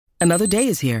Another day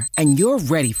is here, and you're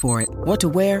ready for it. What to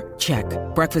wear? Check.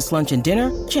 Breakfast, lunch, and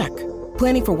dinner? Check.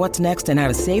 Planning for what's next and how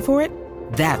to save for it?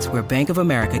 That's where Bank of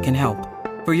America can help.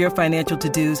 For your financial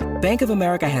to-dos, Bank of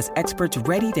America has experts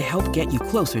ready to help get you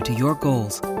closer to your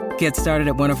goals. Get started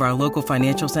at one of our local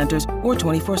financial centers or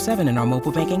 24/7 in our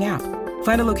mobile banking app.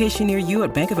 Find a location near you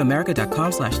at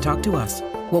bankofamerica.com/talktous.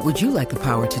 What would you like the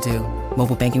power to do?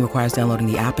 Mobile banking requires downloading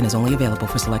the app and is only available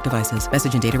for select devices.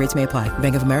 Message and data rates may apply.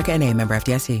 Bank of America N.A., member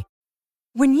FDIC.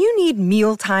 When you need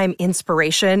mealtime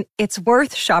inspiration, it's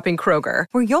worth shopping Kroger,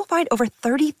 where you'll find over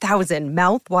 30,000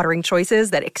 mouth-watering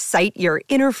choices that excite your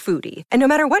inner foodie. And no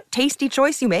matter what tasty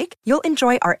choice you make, you'll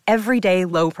enjoy our everyday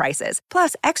low prices,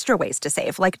 plus extra ways to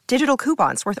save, like digital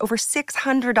coupons worth over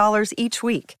 $600 each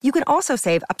week. You can also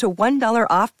save up to $1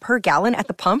 off per gallon at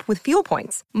the pump with fuel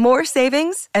points. More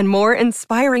savings and more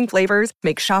inspiring flavors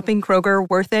make shopping Kroger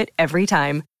worth it every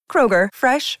time. Kroger,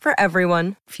 fresh for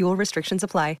everyone. Fuel restrictions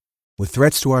apply. With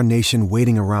threats to our nation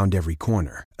waiting around every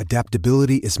corner,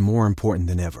 adaptability is more important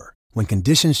than ever. When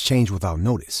conditions change without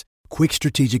notice, quick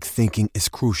strategic thinking is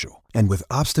crucial. And with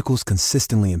obstacles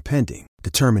consistently impending,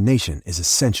 determination is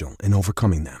essential in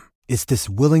overcoming them. It's this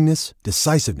willingness,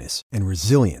 decisiveness, and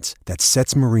resilience that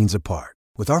sets Marines apart.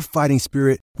 With our fighting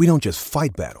spirit, we don't just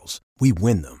fight battles, we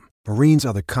win them. Marines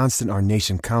are the constant our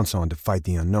nation counts on to fight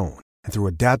the unknown. And through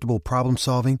adaptable problem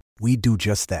solving, we do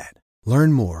just that.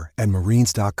 Learn more at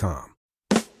marines.com.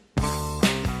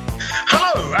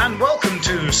 Hello and welcome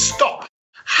to Stop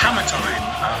Hammer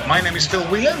Time. My name is Phil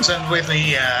Whelans and with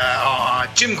me are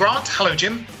Jim Grant. Hello,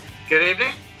 Jim. Good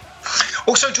evening.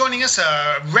 Also joining us,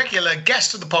 a regular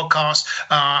guest of the podcast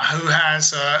who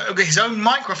has his own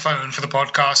microphone for the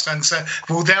podcast and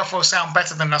will therefore sound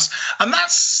better than us. And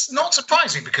that's not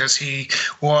surprising because he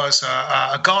was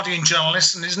a Guardian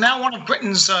journalist and is now one of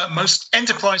Britain's most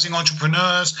enterprising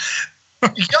entrepreneurs.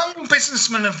 Young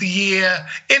Businessman of the Year,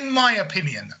 in my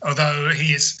opinion, although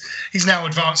he's now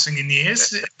advancing in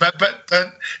years. But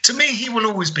to me, he will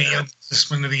always be Young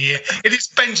Businessman of the Year. It is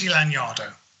Benji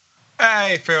Lanyardo.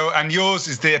 Hey, Phil, and yours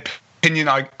is the opinion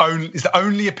is the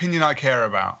only opinion I care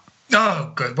about.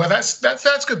 Oh, good. Well, that's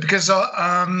good because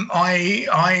I'm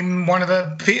one of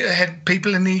the head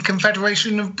people in the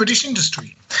Confederation of British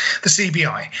Industry, the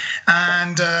CBI,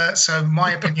 and so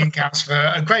my opinion counts for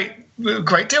a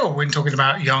great deal when talking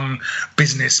about young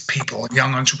business people,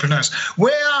 young entrepreneurs.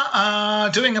 We're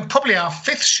doing probably our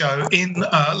fifth show in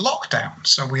lockdown,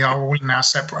 so we are all in our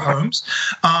separate homes.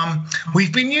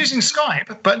 We've been using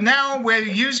Skype, but now we're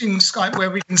using Skype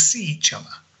where we can see each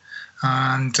other.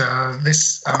 And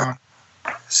this...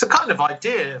 it's the kind of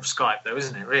idea of Skype, though,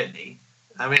 isn't it, really?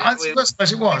 I mean, I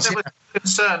suppose it was. There was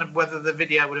concern of whether the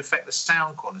video would affect the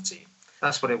sound quality.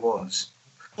 That's what it was.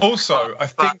 Also, I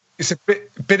think it's a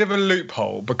bit of a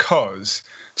loophole because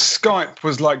Skype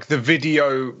was like the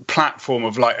video platform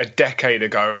of like a decade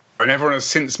ago, and everyone has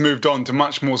since moved on to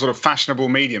much more sort of fashionable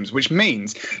mediums, which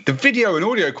means the video and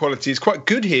audio quality is quite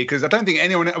good here because I don't think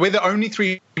we're the only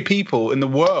three people in the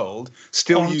world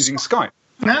still using Skype.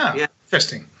 No, yeah.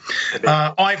 Interesting.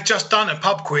 I've just done a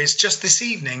pub quiz just this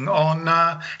evening on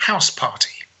House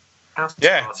Party.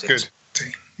 It's good.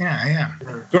 Yeah. Do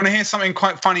you want to hear something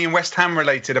quite funny and West Ham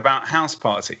related about House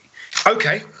Party?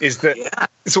 Okay. Is that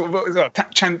sort of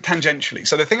tangentially?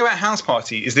 So the thing about House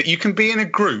Party is that you can be in a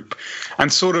group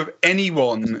and sort of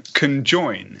anyone can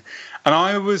join. And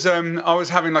I was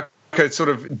having like a sort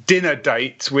of dinner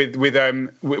date with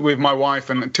my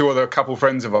wife and two other couple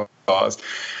friends of ours.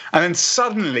 And then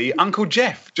suddenly Uncle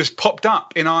Jeff just popped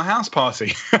up in our house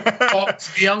party.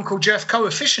 The Uncle Jeff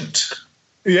coefficient.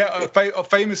 Yeah,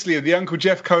 famously the Uncle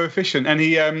Jeff coefficient, and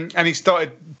he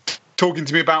started talking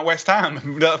to me about West Ham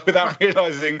without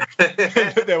realising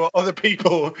that there were other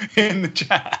people in the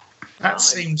chat. That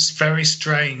seems very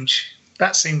strange.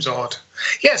 That seems odd.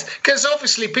 Yes, because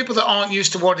obviously people that aren't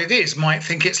used to what it is might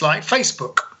think it's like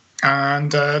Facebook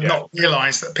and not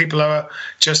realise that people are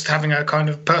just having a kind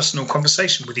of personal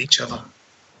conversation with each other.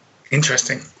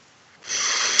 Interesting.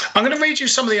 I'm going to read you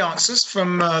some of the answers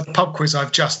from the pub quiz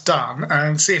I've just done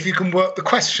and see if you can work the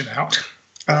question out.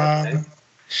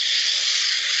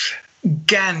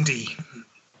 Gandhi.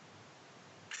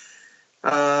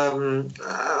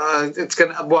 It's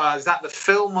gonna. Well, is that the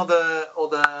film or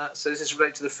the? So is this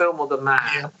related to the film or the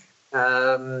man?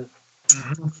 Yeah.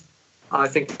 I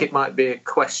think it might be a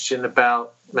question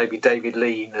about maybe David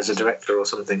Lean as a director or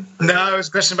something. No, it's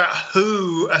a question about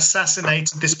who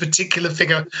assassinated this particular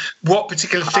figure. What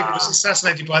particular figure was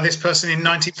assassinated by this person in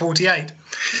 1948?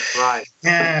 Right.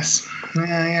 Yes.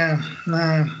 Yeah.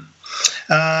 No.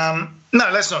 No,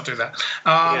 let's not do that.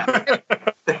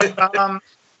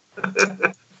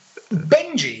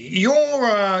 Benji,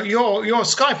 your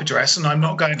Skype address, and I'm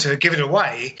not going to give it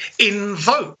away,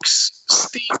 invokes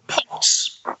Steve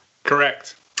Potts.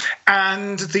 Correct.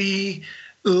 And the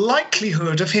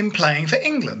likelihood of him playing for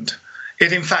England.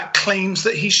 It, in fact, claims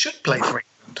that he should play for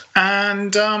England.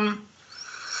 And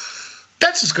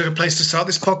that's as good a place to start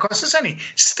this podcast as any.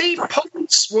 Steve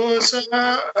Potts was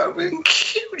a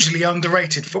hugely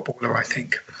underrated footballer, I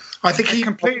think. I think he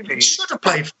completely should have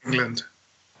played for England.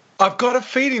 I've got a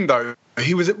feeling, though,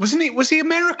 he was he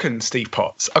American, Steve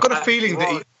Potts? I've got a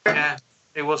feeling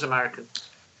he was American.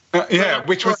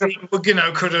 Which was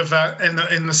could have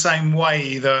in the same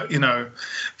way that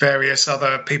various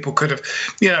other people could have,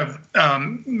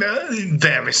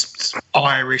 various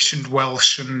Irish and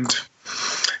Welsh and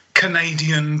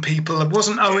Canadian people. It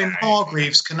wasn't Owen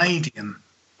Hargreaves Canadian?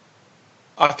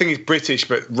 I think he's British,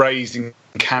 but raised in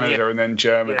Canada and then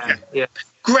Germany. Yeah.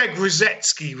 Greg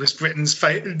Rosetsky was Britain's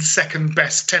second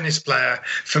best tennis player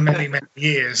for many, many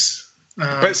years.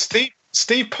 But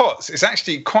Steve Potts is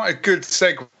actually quite a good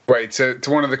segue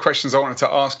to one of the questions I wanted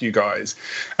to ask you guys.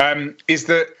 Is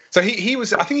that so? He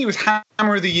was, I think he was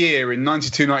Hammer of the Year in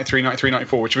 92, 93, 93,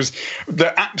 94, which was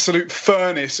the absolute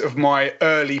furnace of my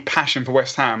early passion for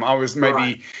West Ham. I was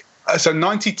maybe so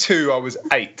 92. I was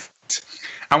 8.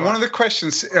 And one of the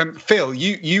questions, Phil,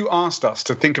 you asked us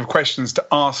to think of questions to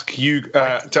ask you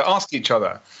to ask each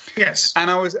other. Yes.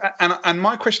 And and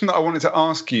my question that I wanted to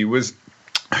ask you was,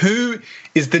 who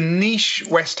is the niche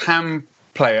West Ham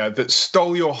player that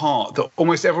stole your heart that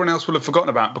almost everyone else will have forgotten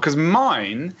about? Because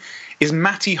mine is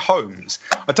Matty Holmes.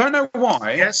 I don't know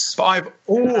why, but I've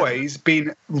always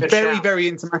been very, very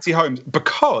into Matty Holmes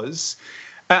because.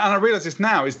 And I realise this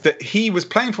now, is that he was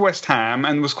playing for West Ham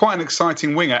and was quite an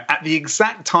exciting winger at the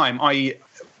exact time, i.e.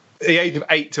 the age of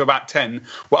 8 to about 10,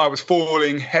 where I was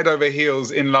falling head over heels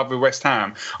in love with West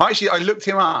Ham. I looked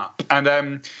him up,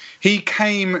 and he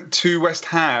came to West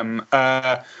Ham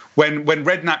when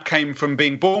Redknapp came from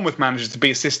being Bournemouth manager to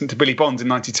be assistant to Billy Bonds in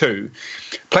 92.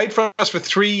 Played for us for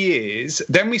 3 years.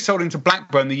 Then we sold him to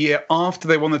Blackburn the year after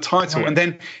they won the title. And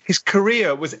then his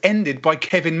career was ended by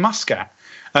Kevin Muscat.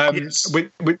 I'd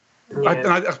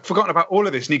forgotten about all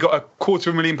of this, and he got a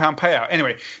 £250,000 payout.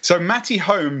 Anyway, so Matty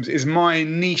Holmes is my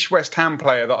niche West Ham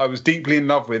player that I was deeply in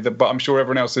love with, but I'm sure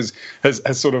everyone else has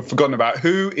sort of forgotten about.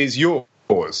 Who is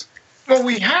yours? Well,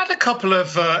 we had a couple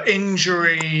of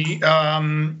injury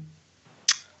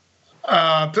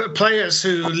players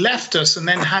who left us and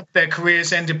then had their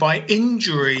careers ended by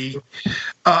injury.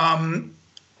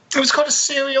 It was quite a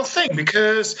serial thing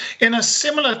because in a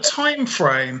similar time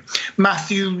frame,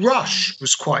 Matthew Rush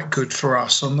was quite good for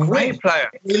us on the wing. Player.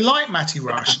 We like Matty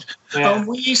Rush. Who did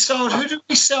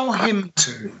we sell him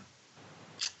to?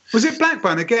 Was it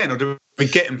Blackburn again, or did we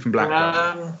get him from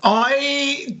Blackburn?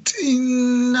 I think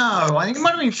it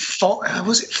might have been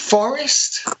was it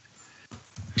Forest?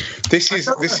 This is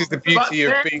the beauty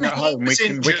of being at home. We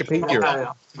can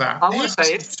Wikipedia that. I want to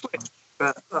say Ipswich,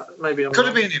 but maybe I'm could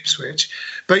have been Ipswich.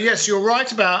 But yes, you're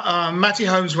right about Matty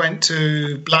Holmes went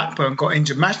to Blackburn, got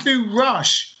injured. Matthew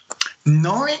Rush,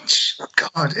 Norwich.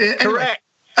 God, correct.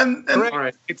 And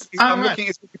correct. I'm looking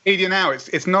at Wikipedia now.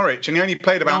 It's Norwich, and he only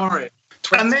played about. Norwich.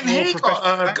 And then he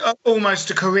got almost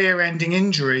a career-ending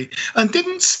injury. And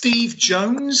didn't Steve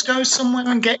Jones go somewhere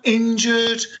and get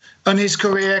injured, and his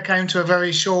career came to a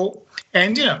very short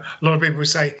end? A lot of people would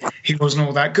say he wasn't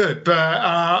all that good, but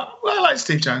I like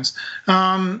Steve Jones.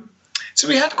 So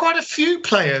we had quite a few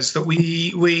players that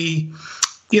we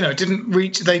didn't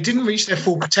reach. They didn't reach their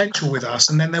full potential with us,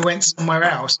 and then they went somewhere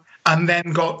else, and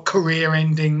then got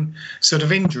career-ending sort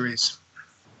of injuries.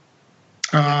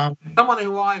 Someone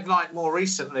who I've liked more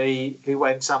recently, who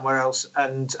went somewhere else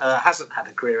and hasn't had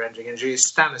a career-ending injury, is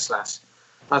Stanislas.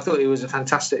 I thought he was a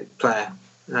fantastic player.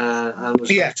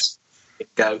 Yes.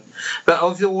 Go, but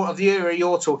of the era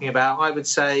you're talking about, I would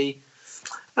say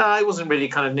it wasn't really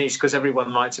kind of niche because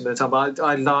everyone liked him at the time. But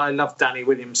I loved Danny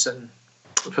Williamson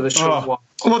for the short while.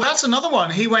 Well, that's another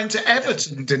one. He went to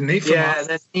Everton, didn't he? And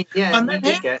then he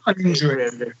get an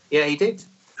injury. Yeah, he did.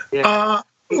 Yeah.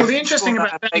 Well, the interesting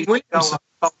about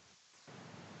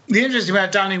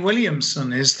Danny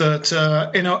Williamson is that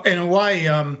in a way,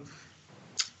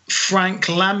 Frank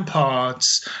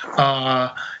Lampard's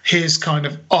his kind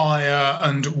of ire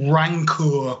and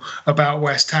rancour about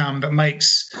West Ham that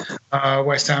makes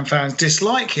West Ham fans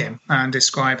dislike him and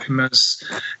describe him as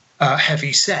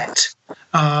heavy set.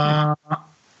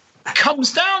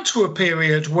 Comes down to a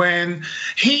period when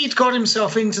he'd got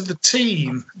himself into the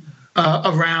team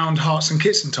around Hearts and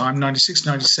Kitson time, 96,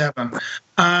 97.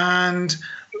 And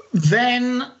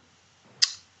then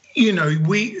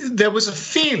there was a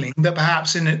feeling that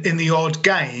perhaps in the odd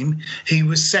game he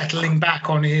was settling back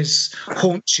on his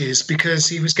haunches because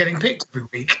he was getting picked every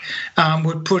week,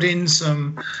 would put in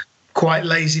some quite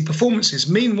lazy performances.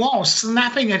 Meanwhile,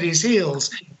 snapping at his heels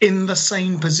in the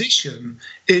same position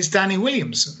is Danny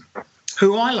Williamson,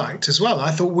 who I liked as well.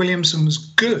 I thought Williamson was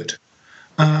good,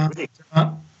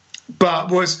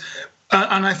 but was,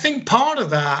 and I think part of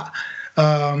that,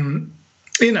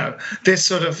 this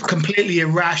sort of completely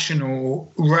irrational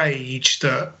rage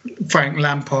that Frank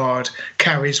Lampard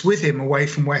carries with him away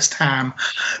from West Ham,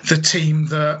 the team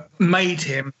that made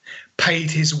him, paid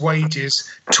his wages,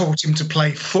 taught him to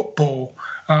play football,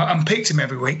 and picked him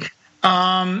every week,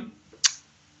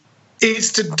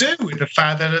 is to do with the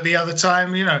fact that at the other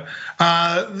time,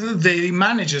 the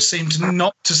manager seemed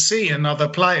not to see another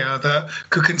player that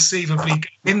could conceivably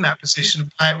get in that position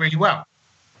and play it really well.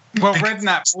 Well,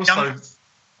 Redknapp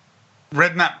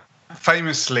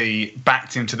famously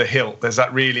backed him to the hilt. There's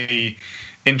that really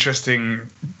interesting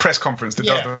press conference that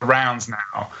does the rounds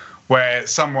now, where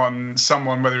someone,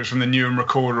 whether it's from the Newham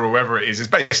Recorder or whoever it is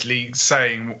basically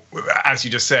saying, as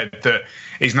you just said, that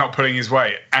he's not pulling his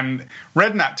weight. And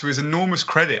Redknapp, to his enormous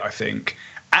credit, I think,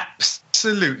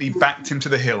 absolutely backed him to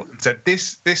the hilt and said,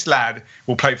 this lad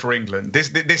will play for England.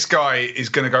 This guy is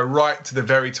going to go right to the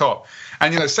very top.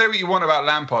 And, say what you want about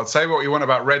Lampard, say what you want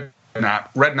about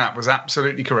Redknapp was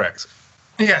absolutely correct.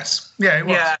 Yes. Yeah, it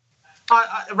was. Yeah.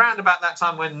 Around about that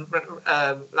time when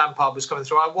Lampard was coming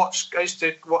through, I used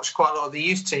to watch quite a lot of the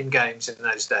youth team games in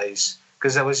those days,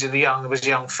 because there was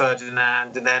young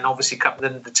Ferdinand, and then obviously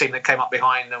the team that came up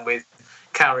behind them with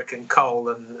Carrick and Cole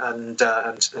and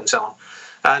so on.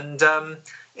 And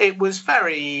it was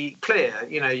very clear,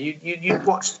 you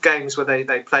watched games where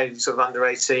they played sort of under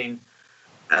 18.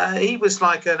 He was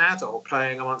like an adult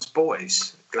playing amongst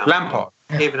boys. Lampard.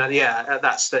 Even at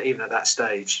that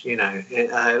stage,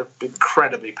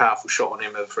 incredibly powerful shot on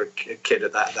him for a kid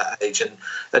at that age,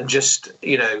 and just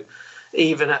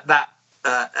even at that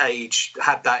age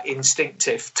had that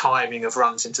instinctive timing of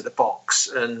runs into the box,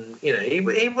 and he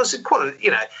was quite.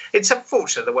 It's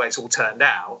unfortunate the way it's all turned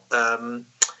out.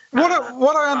 What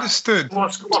I understood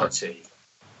was quality.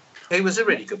 He was a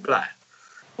really good player.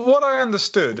 What I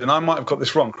understood, and I might have got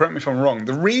this wrong, correct me if I'm wrong,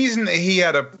 the reason that he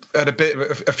had a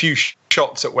few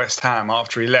shots at West Ham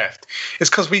after he left is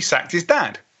because we sacked his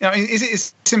dad. Is it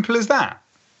as simple as that?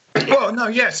 Well, no,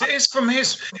 yes, it is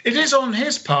on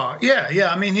his part.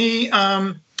 Yeah. I mean, he,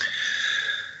 I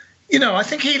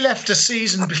think he left a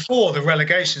season before the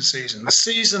relegation season, the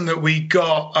season that we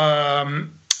got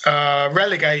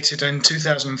relegated in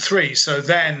 2003. So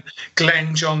then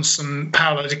Glenn Johnson,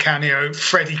 Paolo Di Canio,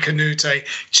 Freddie Canute,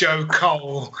 Joe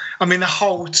Cole, the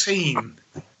whole team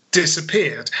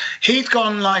disappeared. He'd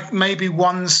gone like maybe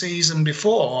one season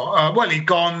before. He'd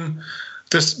gone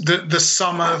the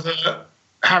summer that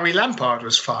Harry Lampard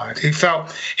was fired. He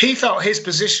felt his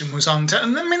position was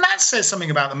untenable. And that says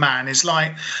something about the man. It's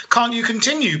like, can't you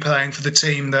continue playing for the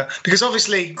team because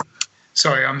obviously,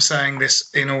 sorry, I'm saying this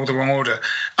in all the wrong order.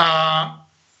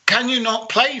 Can you not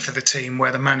play for the team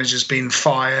where the manager's been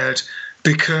fired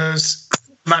because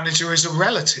manager is a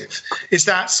relative? Is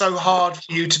that so hard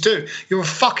for you to do? You're a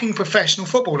fucking professional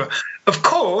footballer. Of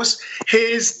course,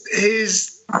 his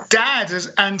dad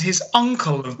and his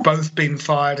uncle have both been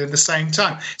fired at the same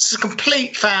time. It's a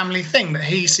complete family thing that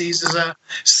he sees as a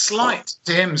slight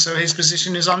to him, so his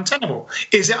position is untenable.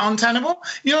 Is it untenable?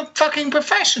 You're a fucking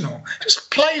professional.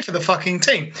 Just play for the fucking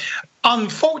team.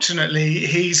 Unfortunately,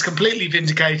 he's completely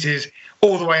vindicated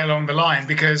all the way along the line,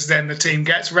 because then the team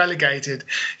gets relegated,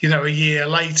 a year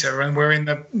later, and we're in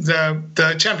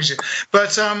the championship.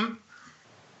 But also,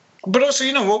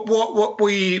 what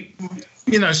we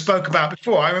spoke about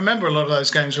before. I remember a lot of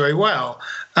those games very well,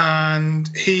 and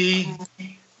he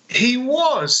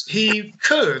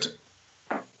could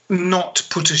not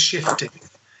put a shift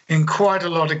in quite a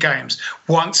lot of games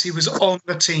once he was on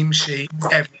the team sheet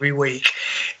every week.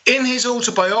 In his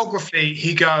autobiography,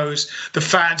 he goes, the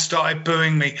fans started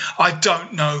booing me. I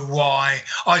don't know why.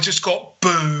 I just got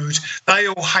booed. They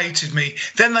all hated me.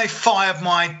 Then they fired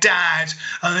my dad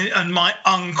and my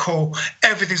uncle.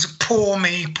 Everything's poor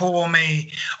me, poor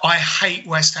me. I hate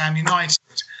West Ham United.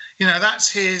 That's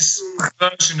his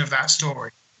version of that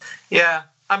story. Yeah,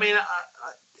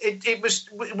 It was.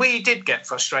 We did get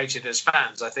frustrated as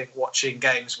fans, I think, watching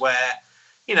games where,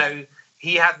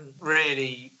 he hadn't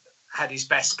really had his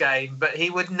best game, but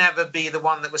he would never be the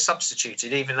one that was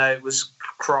substituted, even though it was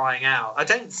crying out. I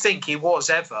don't think he was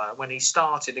ever, when he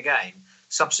started a game,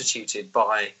 substituted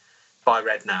by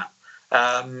Redknapp.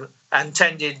 And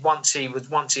tended once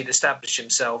he'd established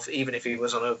himself, even if he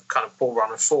was on a kind of poor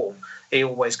run of form, he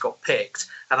always got picked.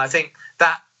 And I think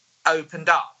that opened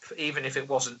up, even if it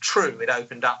wasn't true, it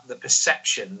opened up the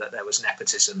perception that there was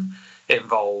nepotism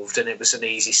involved, and it was an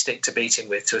easy stick to beat him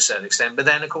with to a certain extent. But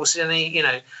then, of course,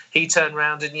 he turned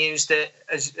around and used it,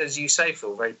 as you say,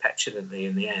 Phil, very petulantly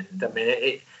in the end. I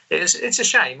mean, it's a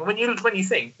shame when you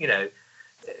think,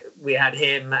 we had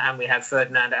him and we had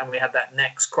Ferdinand and we had that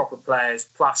next crop of players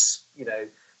plus,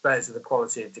 players of the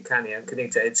quality of Di Canio and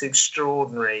Canute. It's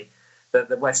extraordinary that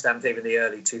the West Ham team in the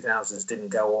early 2000s didn't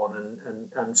go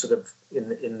on and sort of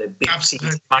in the big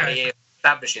money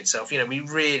establish itself. We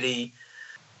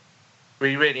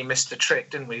really missed the trick,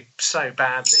 didn't we? So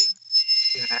badly.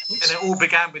 And it all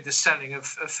began with the selling of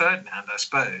Ferdinand, I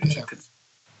suppose. Yeah.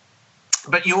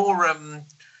 But your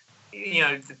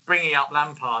bringing up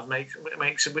Lampard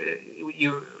makes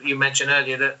you mentioned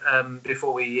earlier that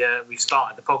before we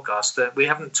started the podcast that we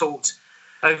haven't talked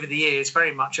over the years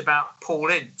very much about Paul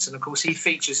Ince, and of course he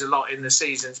features a lot in the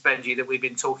seasons, Benji, that we've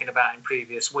been talking about in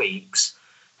previous weeks.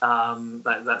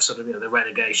 That sort of the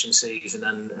relegation season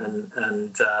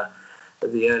and the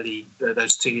early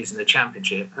those 2 years in the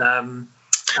Championship.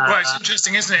 Well, it's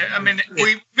interesting, isn't it? I mean,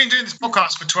 we've been doing this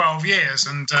podcast for 12 years,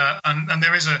 and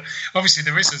there is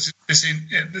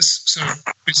this sort of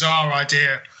bizarre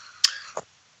idea.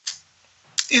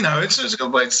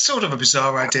 It's sort of a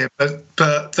bizarre idea, but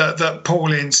that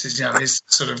Paul Ince is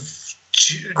sort of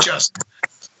just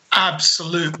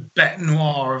absolute bête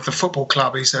noire of the football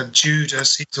club. He's a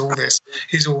Judas. He's all this.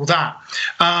 He's all that,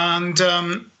 and.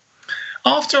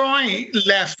 After I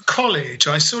left college,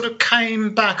 I sort of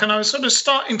came back and I was sort of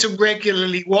starting to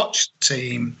regularly watch the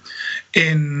team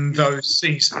in those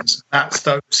seasons. That's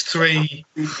those 3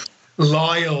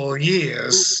 Lyle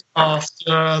years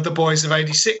after the Boys of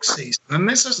 86 season. And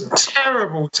this was a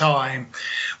terrible time.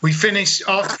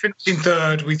 After finishing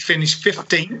third, we finished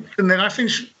 15th, and then I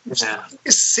finished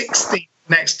 16th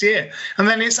next year. And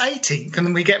then it's 18th, and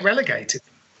then we get relegated.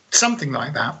 Something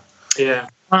like that. Yeah.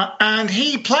 And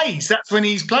he plays. That's when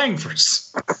he's playing for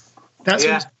us.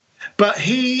 But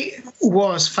he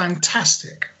was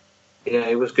fantastic. Yeah,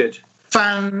 he was good.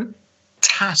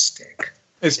 Fantastic.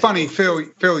 It's funny, Phil.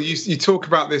 You talk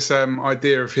about this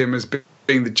idea of him as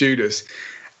being the Judas.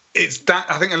 It's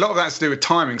that I think a lot of that's to do with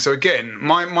timing. So again,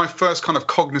 my first kind of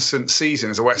cognizant season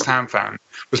as a West Ham fan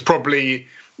was probably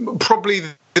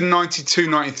the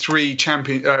 92-93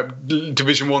 champion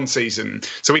Division 1 season.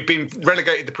 So we'd been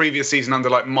relegated the previous season under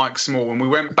like Mike Small, and we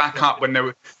went back up when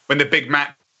the big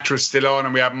match was still on,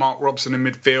 and we had Mark Robson in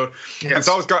midfield. Yes. And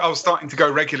so I was starting to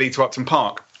go regularly to Upton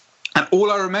Park, and all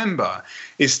I remember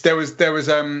is there was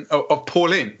of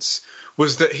Paul Ince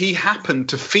was that he happened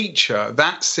to feature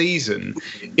that season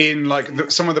in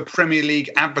some of the Premier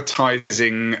League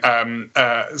advertising, some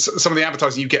of the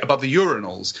advertising you get above the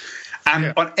urinals.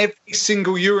 And on every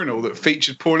single urinal that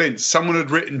featured Paul Ince, someone had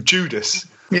written Judas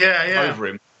over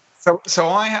him. So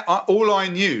I all I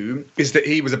knew is that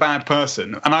he was a bad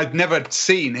person, and I'd never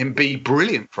seen him be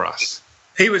brilliant for us.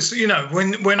 He was,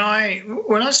 when I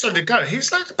started to go, he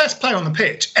was like the best player on the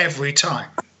pitch every time.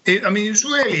 He was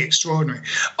really extraordinary.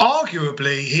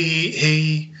 Arguably,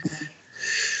 he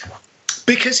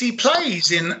because he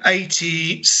plays in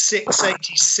 86,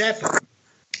 87.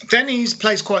 Then he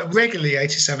plays quite regularly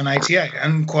 87, 88,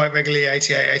 and quite regularly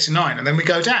 88, 89, and then we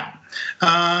go down.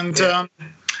 And, I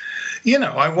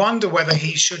wonder whether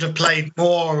he should have played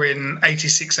more in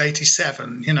 86,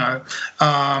 87,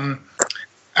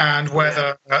 and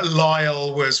whether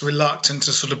Lyle was reluctant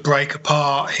to sort of break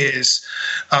apart his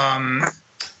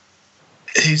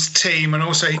team, and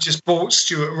also he just bought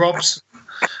Stuart Robson.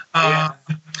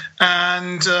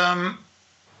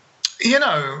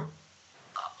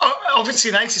 Obviously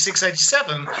in 86,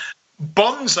 87,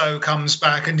 Bonzo comes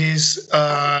back and is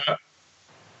Hammer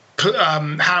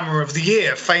of the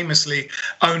Year, famously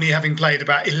only having played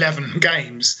about 11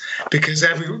 games because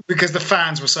the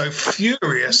fans were so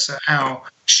furious at how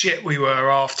shit we were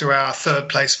after our third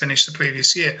place finish the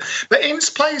previous year. But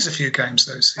Ince plays a few games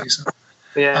those seasons.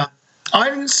 Yeah. I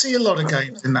didn't see a lot of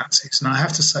games in that season, I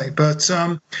have to say. But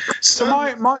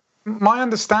my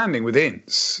understanding with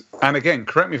Ince, and again,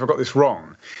 correct me if I got this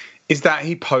wrong, is that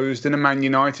he posed in a Man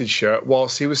United shirt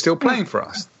whilst he was still playing for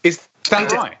us. Is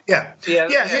that right? Yeah.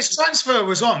 His transfer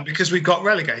was on because we got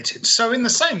relegated. So in the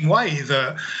same way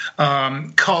that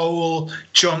Cole,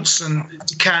 Johnson,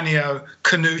 Di Canio,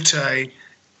 Canute,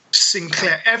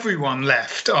 Sinclair, everyone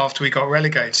left after we got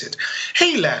relegated.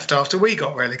 He left after we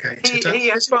got relegated.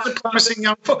 He was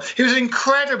an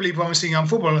incredibly promising young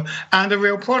footballer and a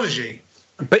real prodigy.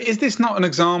 But is this not an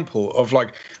example of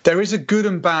like there is a good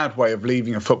and bad way of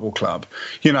leaving a football club?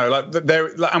 You know, like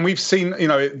there, and we've seen, you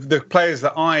know, the players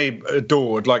that I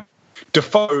adored, like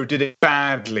Defoe did it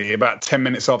badly about 10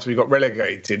 minutes after we got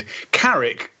relegated.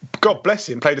 Carrick, God bless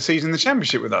him, played a season in the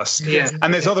Championship with us. Yeah.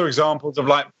 And there's other examples of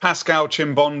like Pascal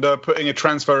Chimbonda putting a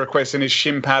transfer request in his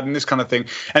shin pad and this kind of thing.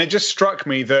 And it just struck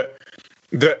me that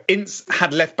Ince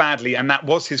had left badly and that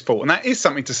was his fault. And that is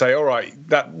something to say, all right,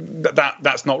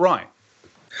 that's not right.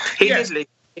 He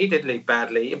did leave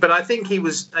badly, but I think he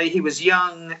was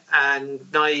young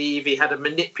and naive. He had a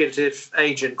manipulative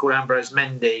agent called Ambrose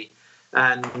Mendy,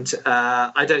 and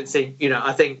I don't think, you know,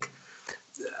 I think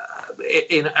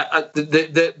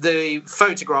the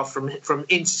photograph from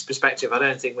Ince's perspective, I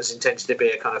don't think was intended to be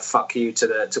a kind of fuck you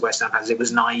to West Ham fans. It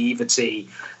was naivety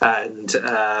and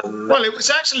well, it was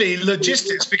actually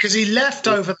logistics, because he left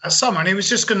over that summer and he was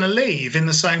just going to leave in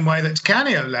the same way that Di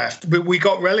Canio left. We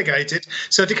got relegated,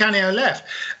 so Di Canio left.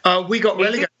 We got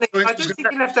relegated. I don't think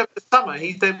he left over the summer.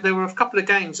 There were a couple of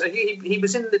games. He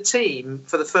was in the team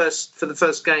for the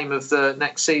first game of the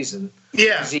next season.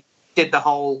 Yeah, he did the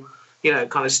whole, you know,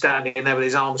 kind of standing in there with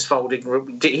his arms folded. He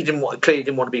clearly didn't want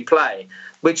to be playing,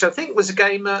 which I think was a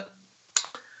game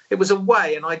it was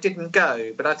away and I didn't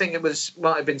go, but I think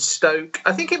might have been Stoke.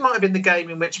 I think it might have been the game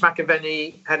in which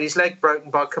McAvenny had his leg broken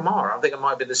by Kamara. I think it might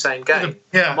have been the same game.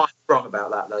 Yeah. I might be wrong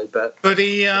about that though, but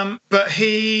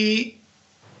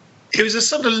it was a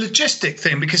sort of logistic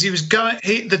thing, because he was going.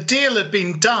 The deal had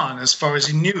been done as far as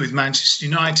he knew with Manchester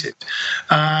United,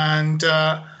 and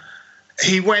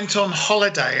he went on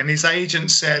holiday, and his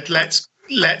agent said, "Let's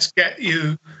get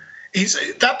you."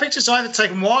 That picture's either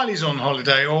taken while he's on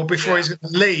holiday or before he's going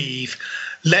to leave.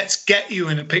 Let's get you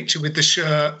in a picture with the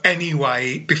shirt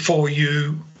anyway before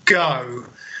you go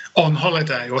on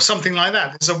holiday, or something like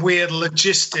that. There's a weird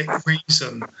logistic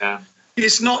reason. Yeah.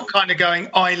 It's not kind of going,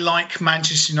 I like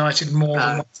Manchester United more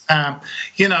than West Ham.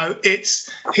 You know,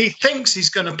 he thinks he's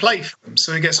going to play for them,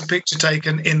 so he gets a picture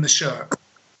taken in the shirt.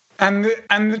 And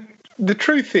the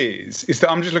truth is that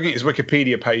I'm just looking at his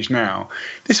Wikipedia page now.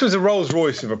 This was a Rolls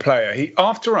Royce of a player.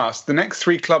 After us, the next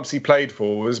three clubs he played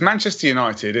for was Manchester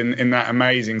United in that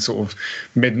amazing sort of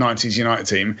mid-90s United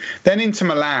team, then Inter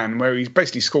Milan, where he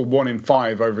basically scored 1 in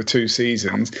 5 over 2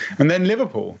 seasons, and then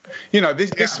Liverpool. You know,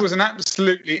 this was an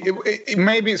absolutely...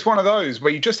 maybe it's one of those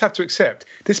where you just have to accept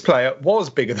this player was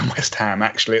bigger than West Ham,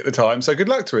 actually, at the time, so good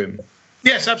luck to him.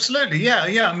 Yes, absolutely.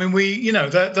 Yeah. I mean,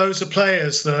 those are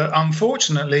players that,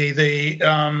 unfortunately,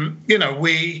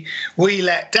 we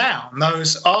let down.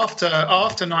 Those after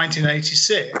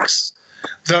 1986,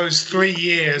 those 3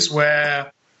 years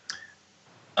where,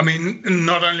 I mean,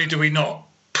 not only do we not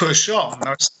push on,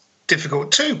 it's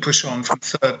difficult to push on from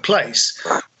third place.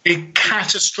 We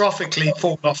catastrophically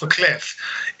fall off a cliff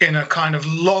in a kind of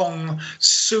long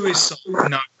suicide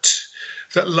note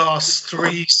that lasts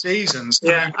 3 seasons.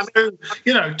 Yeah, I mean,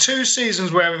 2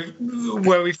 seasons where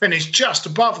we finished just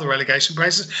above the relegation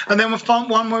places, and then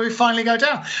one where we finally go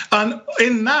down. And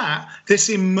in that, this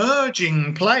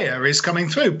emerging player is coming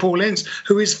through, Paul Ince,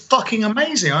 who is fucking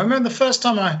amazing. I remember the first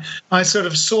time I sort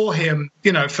of saw him,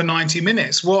 for 90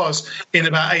 minutes was in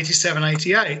about 87,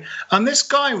 88. And this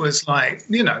guy was like,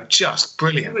 just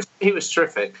brilliant. He was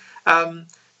terrific.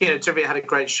 Trippier had a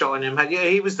great shot on him.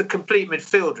 He was the complete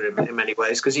midfielder in many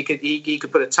ways, because he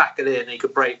could put a tackle in, he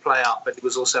could break play up, but he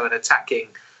was also an attacking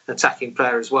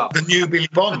player as well. The new Billy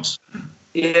Bonds.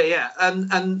 Yeah. And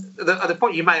the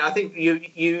point you made, I think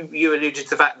you alluded to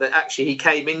the fact that actually he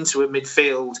came into a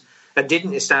midfield and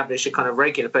didn't establish a kind of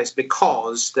regular place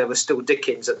because there was still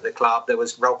Dickens at the club. There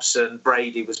was Robson,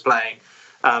 Brady was playing.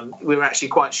 We were actually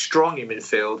quite strong in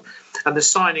midfield, and the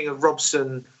signing of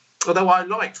Robson, although I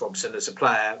liked Robson as a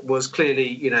player, was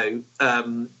clearly,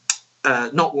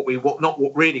 not what we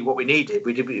needed.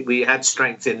 We had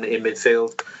strength in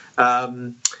midfield,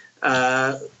 and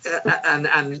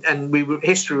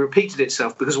history repeated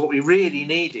itself, because what we really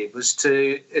needed was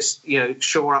to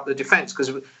shore up the defence,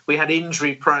 because we had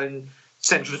injury-prone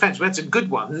central defence. We had some good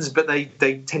ones, but they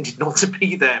tended not to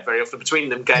be there very often. Between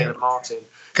them, Gayle and Martin.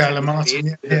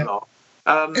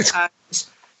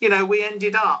 And we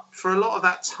ended up, for a lot of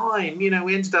that time, we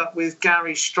ended up with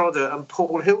Gary Strodder and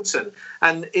Paul Hilton.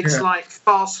 And it's like,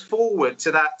 fast forward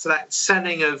to that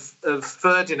selling of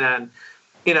Ferdinand,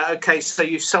 okay, so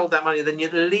you've sold that money, then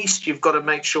at least you've got to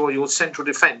make sure your central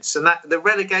defence. And that the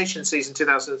relegation season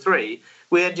 2003,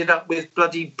 we ended up with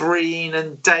bloody Breen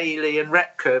and Daly and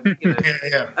Repka,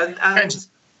 and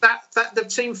that the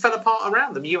team fell apart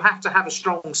around them. You have to have a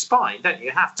strong spine, don't you?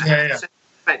 You have to have central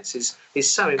defence is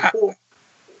so important.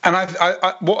 And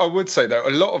what I would say, though, a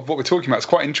lot of what we're talking about is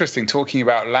quite interesting, talking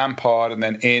about Lampard and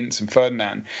then Ince and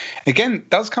Ferdinand. Again,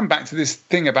 does come back to this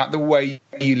thing about the way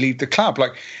you leave the club.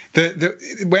 Like,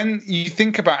 when you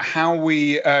think about how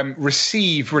we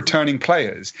receive returning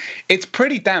players, it's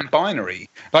pretty damn binary.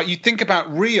 Like, you think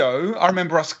about Rio, I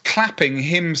remember us clapping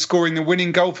him scoring the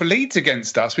winning goal for Leeds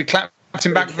against us. We clapped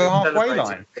him back to the halfway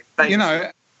line. You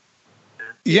know.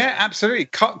 Yeah, absolutely.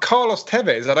 Carlos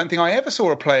Tevez, I don't think I ever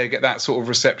saw a player get that sort of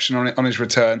reception on his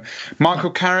return.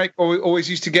 Michael Carrick always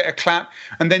used to get a clap.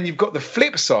 And then you've got the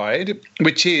flip side,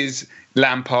 which is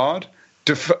Lampard,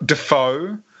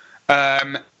 Defoe,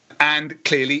 and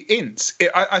clearly Ince.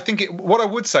 I think what I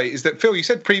would say is that, Phil, you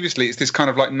said previously it's this kind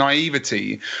of like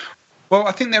naivety. Well,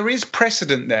 I think there is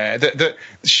precedent there that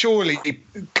surely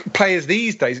players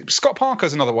these days. Scott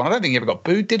Parker's another one. I don't think he ever got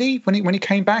booed, did he? When he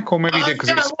came back, or maybe he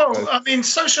did.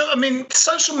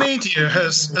 Social media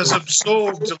has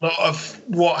absorbed a lot of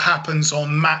what happens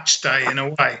on match day in a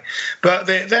way, but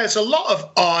there's a lot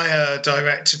of ire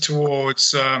directed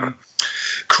towards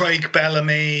Craig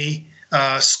Bellamy,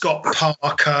 Scott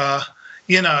Parker.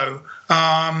 You know,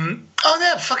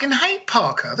 they fucking hate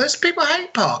Parker. There's people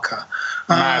hate Parker.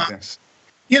 Madness.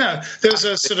 You know, there's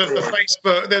a sort of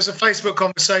there's a Facebook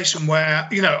conversation where,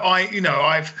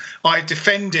 I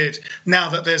defended, now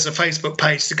that there's a Facebook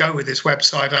page to go with this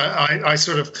website, I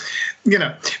sort of,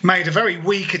 made a very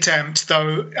weak attempt,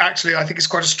 though actually I think it's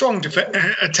quite a strong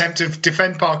attempt to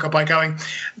defend Parker by going,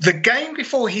 the game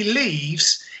before he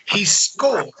leaves, he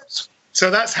scores. So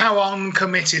that's how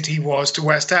uncommitted he was to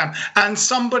West Ham. And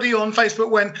somebody on Facebook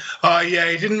went, oh, yeah,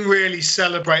 he didn't really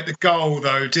celebrate the goal,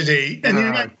 though, did he? And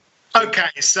you're like, okay,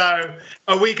 so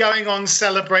are we going on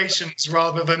celebrations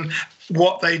rather than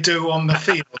what they do on the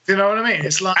field? You know what I mean?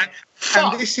 It's like,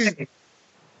 and this is...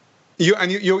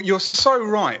 You're so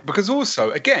right, because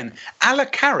also, again, a la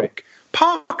Carrick,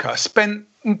 Parker spent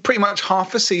pretty much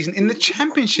half a season in the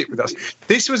Championship with us.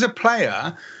 This was a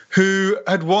player who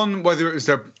had won, whether it was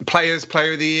the Players'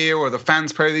 Player of the Year or the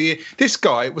Fans' Player of the Year. This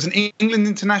guy was an England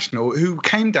international who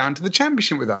came down to the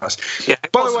Championship with us. Yeah,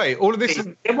 by the way, all of this...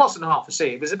 It wasn't half a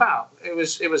season. It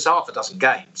was half a dozen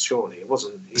games, surely. It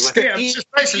wasn't... It's just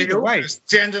basically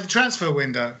the end of the transfer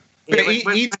window. But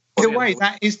either way,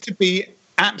 that is to be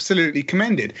absolutely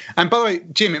commended. And by the way,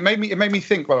 Jim, it made me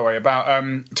think, by the way, about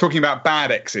talking about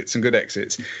bad exits and good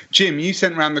exits. Jim, you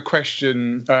sent around the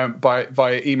question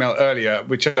via email earlier,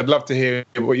 which I'd love to hear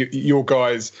what your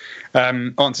guys'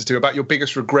 answers to, about your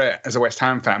biggest regret as a West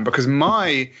Ham fan. Because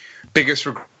my biggest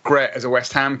regret as a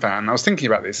West Ham fan, I was thinking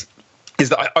about this, is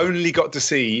that I only got to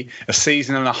see a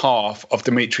season and a half of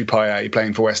Dimitri Payet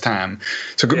playing for West Ham.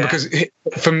 So because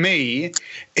for me,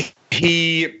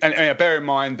 and bear in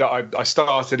mind that I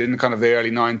started in kind of the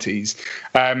early 90s,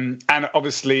 and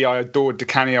obviously I adored Di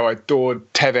Canio, I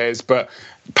adored Tevez, but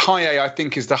Payet, I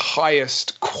think, is the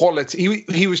highest quality.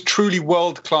 He was truly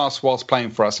world class whilst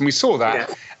playing for us, and we saw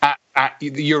that at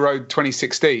the Euro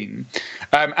 2016.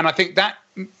 And I think that,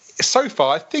 so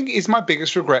far, I think is my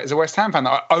biggest regret as a West Ham fan,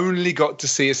 that I only got to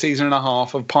see a season and a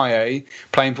half of Payet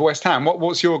playing for West Ham.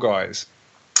 What's your guys?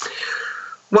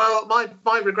 Well,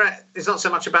 my regret is not so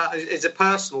much about, it's a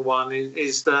personal one,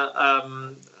 is that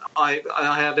I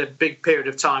had a big period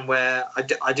of time where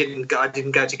I didn't go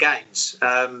to games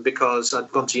because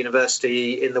I'd gone to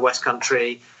university in the West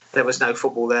Country. There was no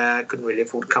football there. Couldn't really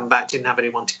afford to come back. Didn't have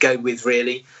anyone to go with,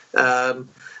 really. And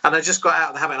I just got out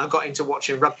of the habit. I got into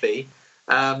watching rugby.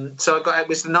 So it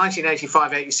was the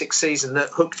 1985-86 season that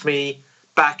hooked me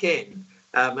back in.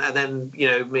 And then,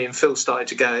 me and Phil started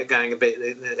to going a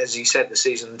bit, as you said, the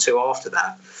season 2 after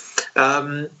that.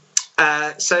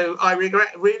 So I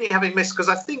regret really having missed, because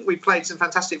I think we played some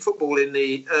fantastic football in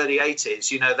the early 80s.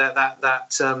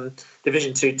 That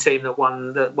Division 2 team that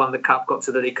won the cup, got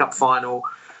to the League Cup final.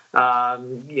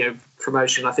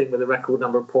 Promotion, I think, with a record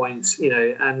number of points.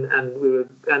 And we were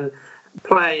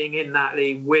playing in that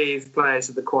league with players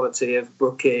of the quality of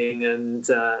Brooking and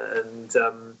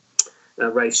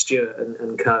Ray Stewart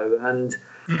and co. And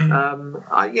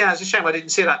it's a shame I didn't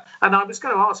see that. And I was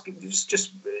going to ask,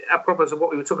 just apropos of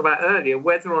what we were talking about earlier,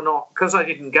 whether or not, because I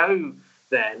didn't go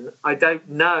then, I don't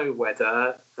know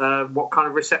whether what kind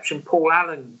of reception Paul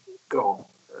Allen got.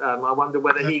 I wonder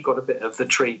whether he got a bit of the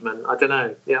treatment. I don't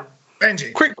know. Yeah.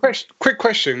 Benji. Quick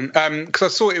question, because I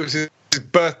saw it was his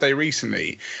birthday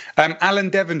recently. Alan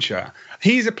Devonshire,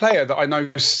 he's a player that I know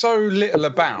so little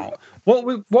about.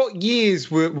 What years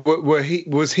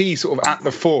was he sort of at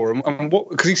the fore, and what?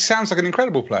 Because he sounds like an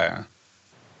incredible player.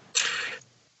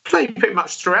 Played pretty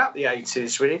much throughout the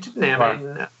 80s, really, didn't he? I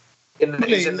mean,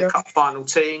 he was in the cup final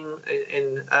team.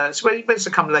 So he must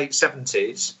have come late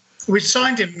 70s. We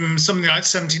signed him something like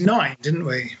 79, didn't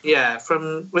we? Yeah,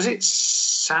 was it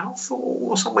South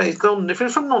or somewhere? He's gone. If it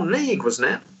was from non-league,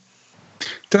 wasn't it?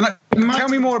 Tell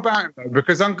me more about him, though,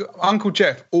 because Uncle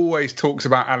Jeff always talks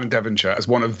about Alan Devonshire as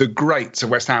one of the greats of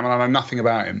West Ham, and I know nothing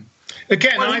about him.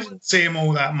 Again, I didn't see him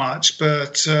all that much,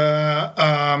 but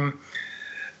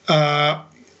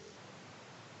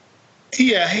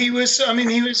yeah, he was. I mean,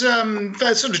 he was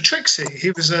sort of tricksy.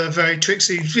 He was very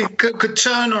tricksy. He could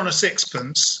turn on a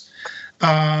sixpence.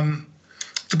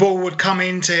 The ball would come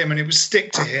into him and it would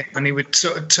stick to him, and he would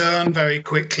sort of turn very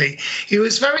quickly. He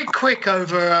was very quick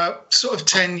over sort of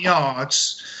 10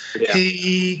 yards. Yeah.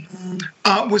 He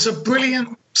was a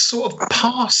brilliant sort of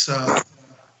passer.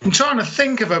 I'm trying to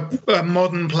think of a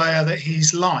modern player that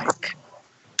he's like.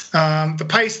 The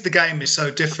pace of the game is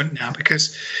so different now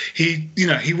because he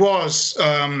was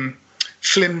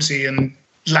flimsy and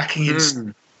lacking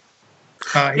in.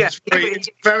 He's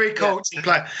very cultured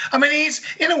player. I mean, he's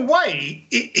in a way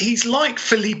he's like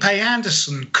Felipe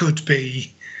Anderson could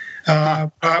be,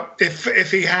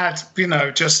 if he had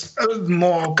just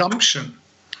more gumption.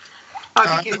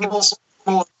 I think he's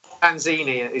more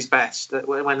Lanzini at his best. That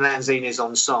when Lanzini is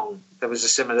on song, there was a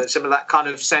similar that kind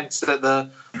of sense that the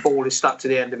ball is stuck to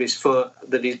the end of his foot.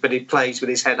 But he plays with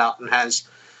his head up and has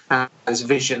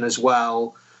vision as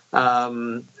well.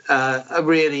 A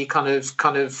really kind of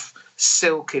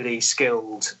silkily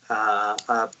skilled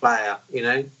player,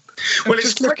 Well,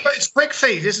 it's quick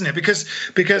feed, isn't it?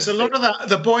 Because a lot of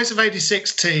the Boys of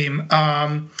 '86 team,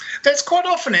 there's quite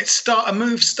often a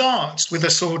move starts with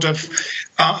a sort of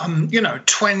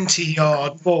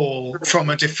 20-yard ball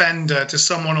from a defender to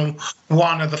someone on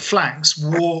one of the flanks,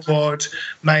 Ward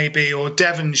maybe or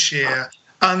Devonshire,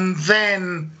 and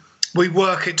then we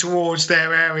work it towards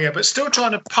their area, but still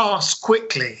trying to pass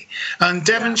quickly. And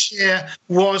Devonshire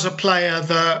was a player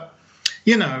that,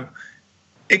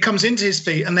 it comes into his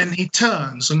feet and then he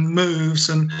turns and moves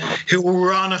and he'll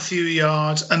run a few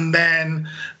yards and then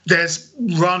there's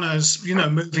runners,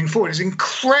 moving forward. It's an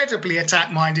incredibly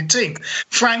attack-minded team.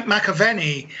 Frank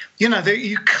McAvenny,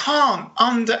 you can't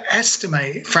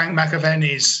underestimate Frank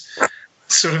McAvenny's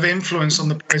sort of influence on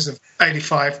the Boys of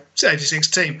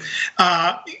 '85-'86 team.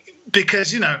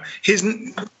 Because,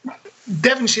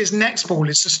 Devonshire's next ball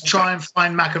is just try and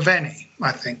find McAvenny,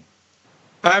 I think.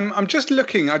 I'm just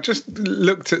looking. I just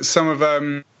looked at some of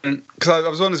because I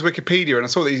was on his Wikipedia and I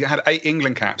saw that he had 8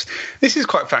 England caps. This is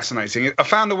quite fascinating. I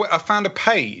found a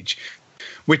page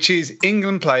which is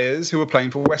England players who were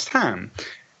playing for West Ham,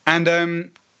 and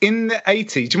in the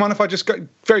 80s. Do you mind if I just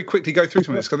very quickly go through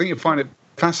some of this? Because I think you'll find it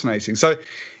fascinating. So,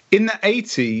 in the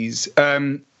 80s,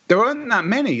 there weren't that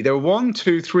many. There were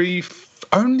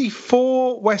only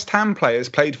 4 West Ham players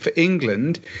played for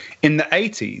England in the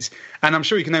 80s. And I'm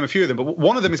sure you can name a few of them, but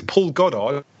one of them is Paul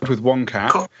Goddard with 1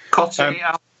 cap. Cottee,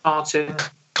 Alvin Martin.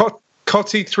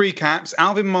 Cottee, 3 caps.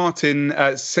 Alvin Martin,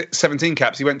 17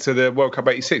 caps. He went to the World Cup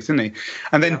 '86, didn't he?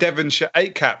 And then Devonshire,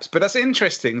 8 caps. But that's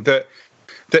interesting that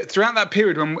throughout that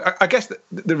period, when I guess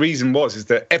the reason is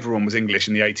that everyone was English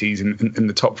in the 80s in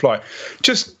the top flight.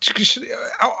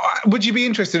 Would you be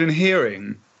interested in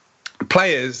hearing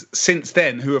players since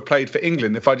then who have played for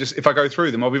England? If I go through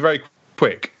them, I'll be very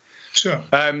quick. Sure.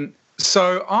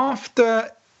 So after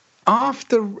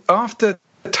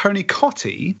Tony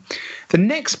Cottee, the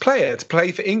next player to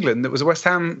play for England that was a West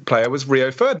Ham player was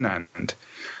Rio Ferdinand.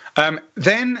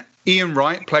 Then Ian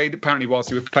Wright played, apparently whilst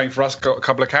he was playing for us, got a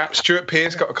couple of caps. Stuart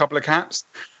Pearce got a couple of caps.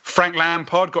 Frank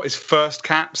Lampard got his first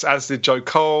caps, as did Joe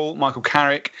Cole, Michael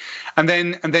Carrick. And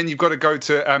then you've got to go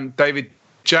to David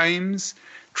James,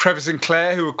 Trevor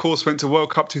Sinclair, who of course went to World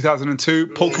Cup 2002.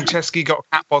 Paul Konchesky got a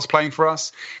cap whilst playing for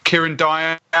us. Kieran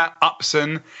Dyer,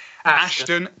 Upson,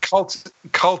 Ashton,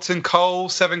 Carlton Cole,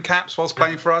 7 caps whilst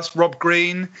playing for us. Rob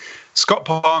Green, Scott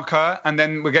Parker, and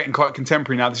then we're getting quite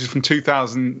contemporary now. This is from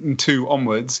 2002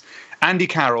 onwards. Andy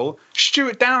Carroll,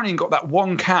 Stuart Downing got that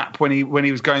 1 cap when he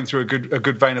was going through a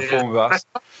good vein of form with us.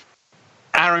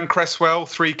 Aaron Cresswell,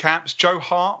 3 caps. Joe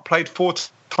Hart played 4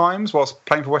 times whilst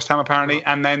playing for West Ham apparently,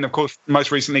 and then of course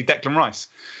most recently Declan Rice.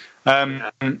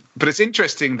 But it's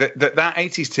interesting that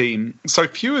 80s team, so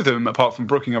few of them apart from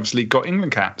Brooking obviously got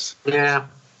England caps. Yeah,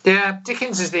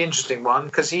 Dickens is the interesting one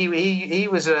because he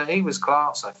was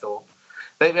class, I thought.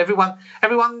 Everyone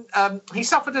he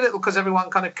suffered a little because everyone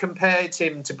kind of compared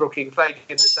him to Brooking, played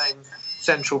in the same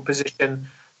central position,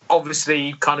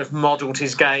 obviously kind of modelled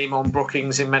his game on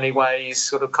Brooking's in many ways,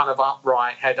 sort of kind of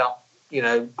upright, head up,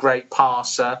 great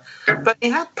passer, but he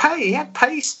had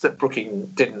pace that Brooking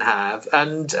didn't have,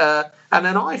 and an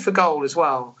eye for goal as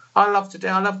well. I love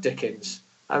Dickens.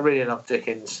 I really love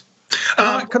Dickens.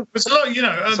 There's a lot,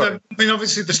 I mean,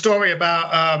 obviously the story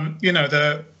about,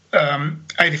 the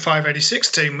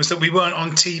 85-86 team was that we weren't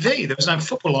on TV. There was no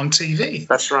football on TV.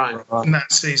 That's right. In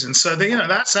that season. So,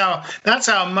 that's our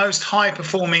most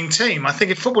high-performing team. I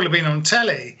think if football had been on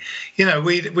telly,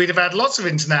 we'd have had lots of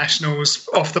internationals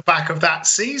off the back of that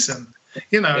season.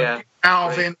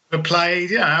 Alvin would have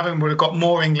played. Alvin would have got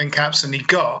more England caps than he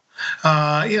got.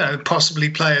 Possibly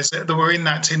players that were in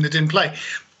that team that didn't play.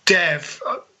 Dev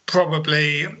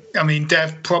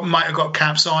might have got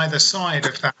caps either side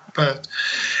of that, but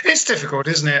it's difficult,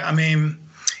 isn't it? I mean,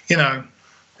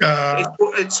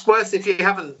 it's worth, if you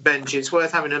haven't, Benji, it's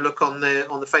worth having a look on the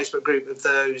Facebook group of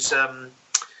those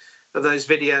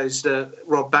videos that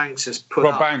Rob Banks has put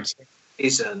up. Rob Banks.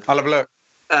 I'll have a look.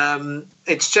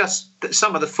 It's just that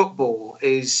some of the football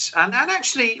is, and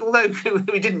actually, although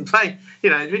we didn't play, we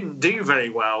didn't do very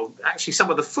well. Actually, some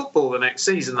of the football the next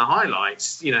season, the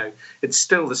highlights, it's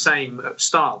still the same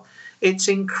style. It's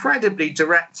incredibly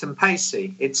direct and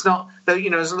pacey. It's not,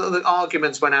 there's a lot of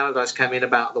arguments when Allardyce came in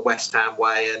about the West Ham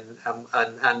way,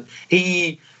 and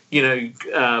he,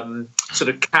 sort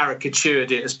of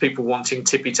caricatured it as people wanting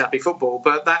tippy-tappy football,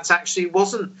 but that's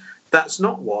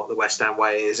not what the West Ham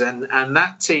way is, and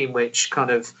that team, which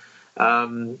kind of,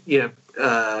 in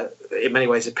many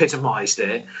ways epitomised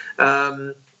it,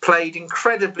 played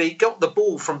incredibly, got the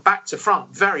ball from back to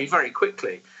front very, very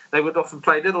quickly. They would often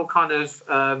play little kind of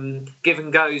give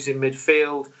and goes in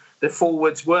midfield. The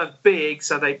forwards weren't big,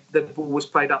 so the ball was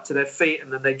played up to their feet,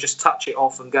 and then they just touch it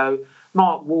off and go.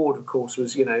 Mark Ward, of course,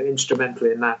 was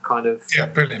instrumental in that kind of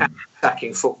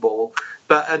attacking football.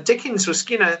 But Dickens was,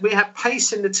 we had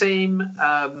pace in the team,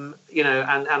 and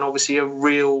obviously a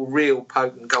real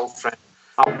potent goal threat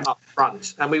up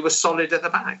front, and we were solid at the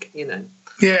back.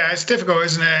 Yeah, it's difficult,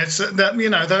 isn't it? It's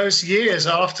that those years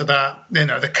after that,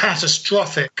 the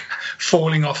catastrophic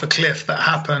falling off a cliff that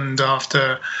happened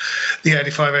after the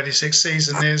 85-86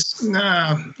 season it's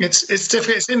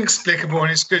difficult, it's inexplicable,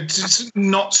 and it's good to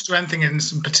not strengthening in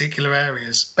some particular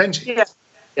areas. Benji?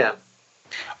 Yeah.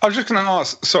 I was just going to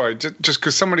ask, sorry, just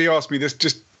because somebody asked me this,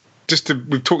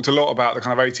 we've talked a lot about the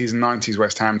kind of 80s and 90s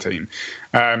West Ham team.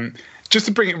 Just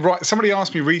to bring it right, somebody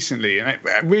asked me recently, and it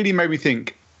really made me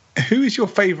think, who is your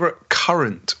favourite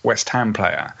current West Ham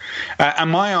player?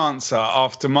 And my answer,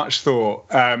 after much thought,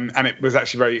 and it was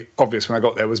actually very obvious when I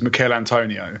got there, was Mikel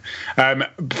Antonio,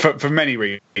 for many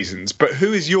reasons. But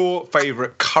who is your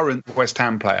favourite current West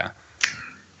Ham player?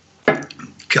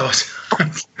 God,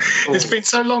 it's been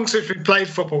so long since we played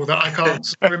football that I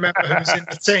can't remember who's in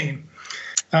the team.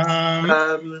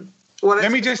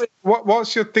 Let me just,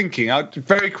 whilst you're thinking,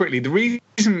 very quickly, the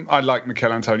reason I like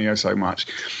Mikel Antonio so much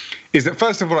is that,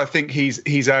 first of all, I think he's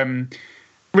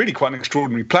really quite an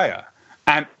extraordinary player,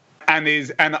 and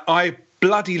I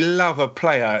bloody love a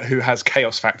player who has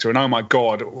chaos factor, and oh my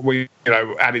God,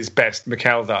 at his best,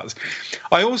 Mikel does.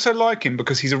 I also like him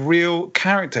because he's a real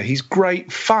character. He's great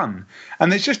fun,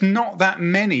 and there's just not that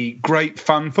many great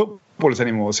fun footballers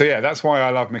anymore. So yeah, that's why I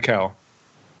love Mikel.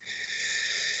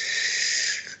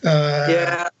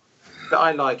 Yeah,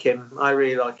 I like him. I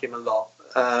really like him a lot.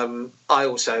 I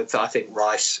think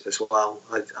Rice as well.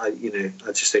 I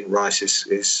just think Rice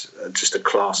is just a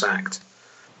class act.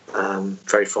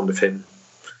 Very fond of him.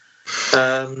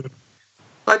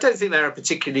 I don't think they're a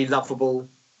particularly lovable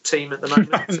team at the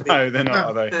moment. No, they're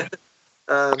not, are they?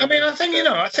 I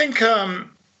think I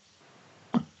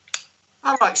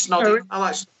like Snoddy. I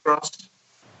like Snodgrass.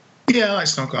 Yeah, I like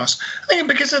Snodgrass. I think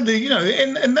because of the,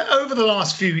 over the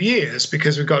last few years,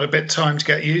 because we've got a bit of time to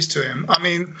get used to him. I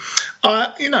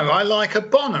like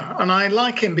Ogbonna, and I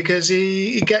like him because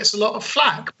he gets a lot of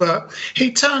flack, but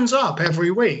he turns up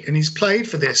every week, and he's played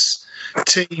for this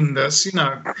team that's,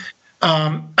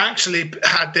 actually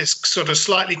had this sort of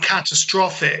slightly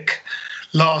catastrophic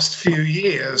last few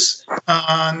years,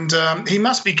 and he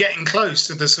must be getting close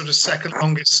to the sort of second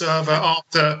longest server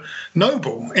after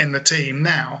Noble in the team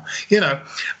now.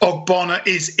 Ogbonna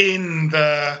is in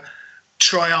the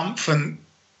triumphant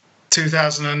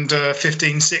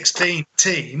 2015-16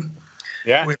 team.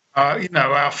 Yeah. With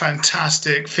our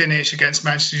fantastic finish against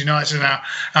Manchester United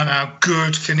and our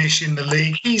good finish in the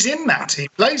league. He's in that team,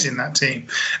 plays in that team,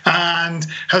 and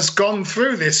has gone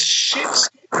through this shit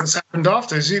that's happened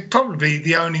after. He's probably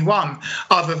the only one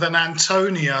other than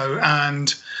Antonio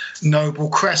and Noble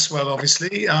Cresswell,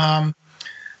 obviously. And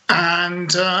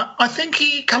I think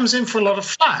he comes in for a lot of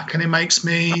flack, and it makes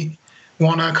me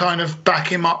want to kind of back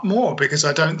him up more, because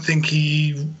I don't think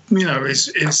he,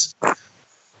 is.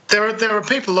 There are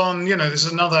people on, there's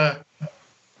another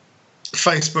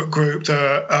Facebook group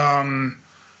that, I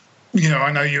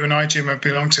know you and I, Jim, have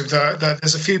belonged to.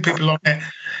 There's a few people on it,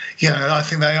 I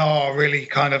think they are really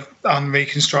kind of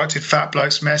unreconstructed fat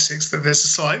blokes from Essex, that there's a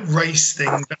slight race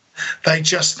thing. That they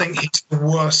just think he's the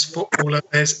worst footballer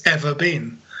there's ever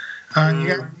been. And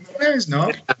no, he's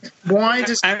not. Why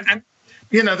does... the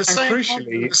same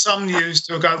crucially, some news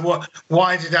to go,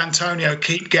 why did Antonio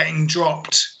keep getting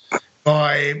dropped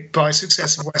by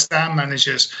successive West Ham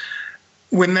managers?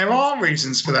 When there are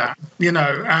reasons for that,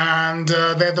 and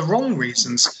they're the wrong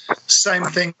reasons. Same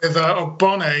thing with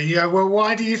Ogbonna.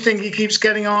 Why do you think he keeps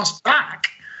getting asked back?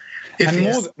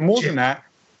 And more than that,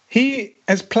 he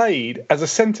has played as a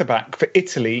centre-back for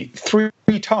Italy 3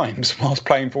 times whilst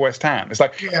playing for West Ham. It's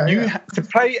like, have to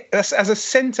play as a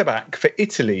centre-back for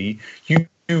Italy, you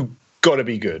got to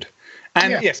be good.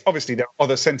 And yes, obviously there are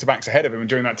other centre backs ahead of him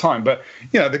during that time, but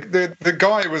the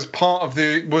guy was part of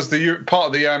the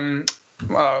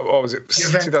what was it?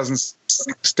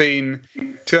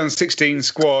 2016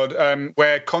 squad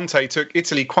where Conte took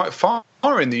Italy quite far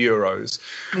in the Euros.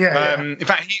 In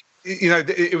fact,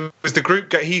 it was the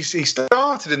group game. He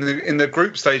started in the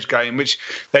group stage game, which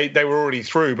they were already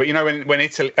through. But when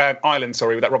Ireland,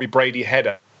 with that Robbie Brady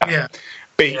header,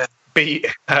 beat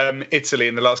Italy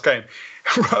in the last game.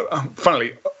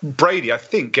 Funnily, Brady, I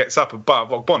think, gets up above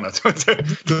Ogbonna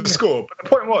to score. But the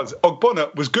point was,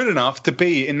 Ogbonna was good enough to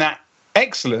be in that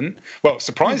excellent,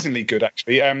 surprisingly good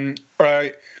actually,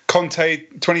 Conte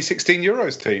 2016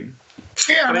 Euros team.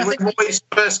 Yeah, when Moyes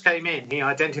first came in, he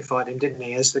identified him, didn't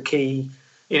he, as the key,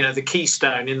 the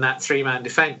keystone in that three-man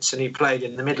defence, and he played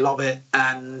in the middle of it.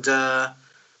 And I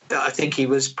think he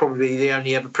was probably the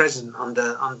only ever present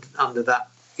under that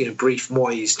brief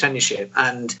Moyes tenureship.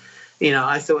 And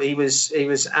I thought he was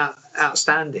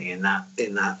outstanding in that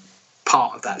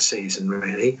part of that season.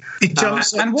 Really, he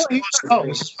jumps and what he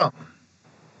does.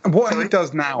 What he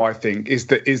does now, I think, is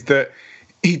that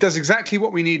he does exactly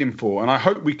what we need him for, and I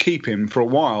hope we keep him for a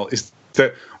while. Is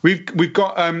that we've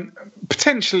got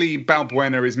potentially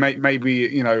Balbuena is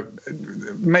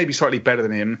maybe slightly better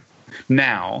than him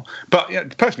now,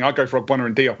 but personally I'd go for Ogbonna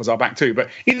and Diop as our back two.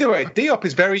 But either way, Diop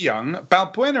is very young.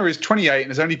 Balbuena is 28 and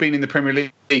has only been in the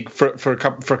Premier League for a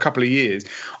couple of years.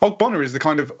 Ogbonna is the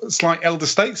kind of slight elder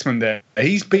statesman there.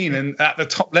 He's been at the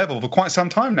top level for quite some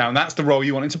time now, and that's the role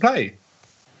you want him to play.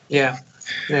 Yeah.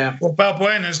 Well,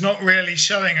 Balbuena's not really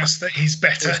showing us that he's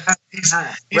better. He's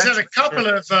had a couple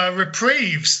of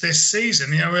reprieves this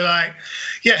season. We're like,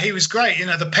 he was great.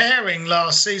 The pairing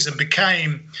last season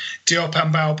became Diop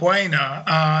and Balbuena.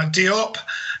 Diop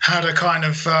had a kind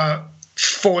of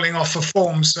falling off of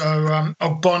form, so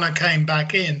Ogbonna came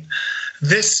back in.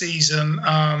 This season,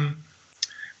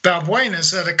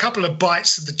 Balbuena's had a couple of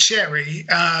bites of the cherry,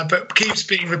 but keeps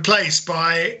being replaced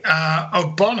by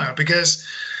Ogbonna because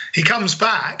he comes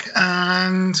back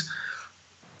and,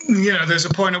 there's a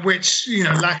point at which,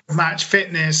 lack of match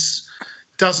fitness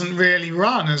doesn't really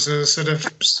run as a sort of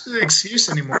excuse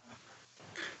anymore.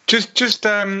 Just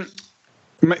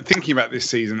thinking about this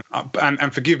season,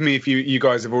 and forgive me if you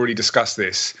guys have already discussed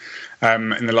this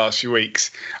in the last few weeks.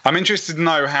 I'm interested to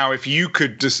know how, if you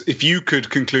could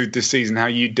conclude this season, how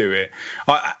you do it,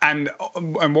 and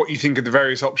what you think of the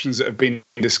various options that have been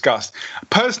discussed.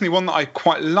 Personally, one that I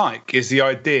quite like is the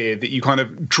idea that you kind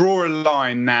of draw a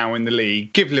line now in the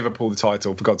league, give Liverpool the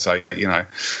title for God's sake,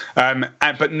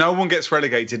 but no one gets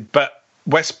relegated. But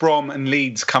West Brom and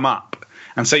Leeds come up,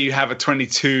 and so you have a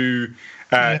 22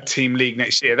 team league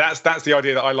next year. That's the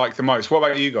idea that I like the most. What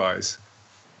about you guys?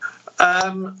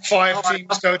 5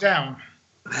 teams go down.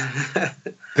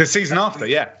 The season after,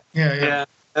 yeah.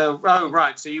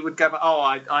 Right. So you would go back.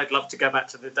 I'd love to go back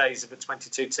to the days of a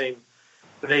 22-team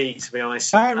league, to be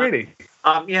honest. Really?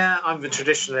 I'm the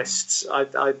traditionalist. I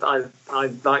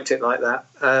liked it like that.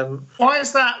 Why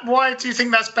is that? Why do you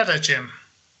think that's better, Jim?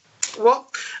 Well,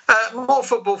 more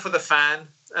football for the fan.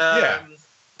 To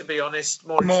be honest,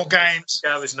 more games.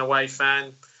 Go as an away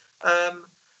fan, and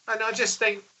I just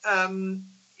think, I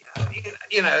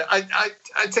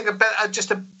think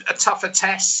just a tougher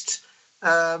test.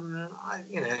 I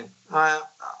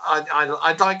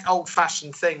like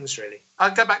old-fashioned things. Really,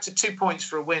 I'd go back to 2 points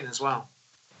for a win as well.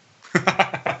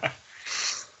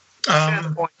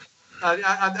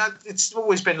 It's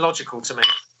always been logical to me.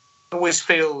 It always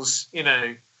feels,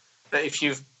 that if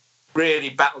you've really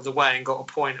battled away and got a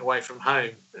point away from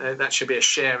home, that should be a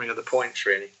sharing of the points,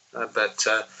 really. But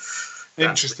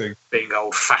interesting. Being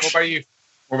old-fashioned.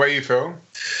 What about you, Phil?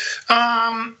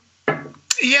 I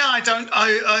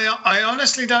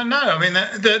honestly don't know. I mean,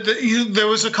 there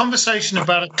was a conversation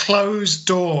about a closed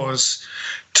doors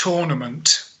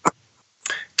tournament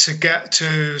to get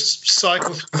to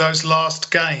cycle through those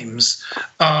last games.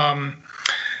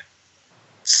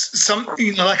 some,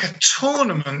 like a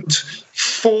tournament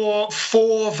for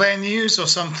 4 venues or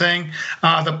something.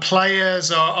 The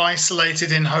players are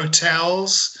isolated in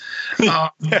hotels.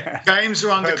 Games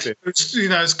are under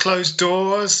closed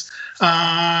doors,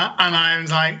 and I'm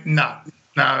like, no,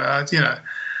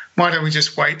 why don't we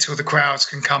just wait till the crowds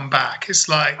can come back? It's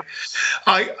like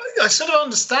I sort of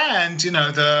understand,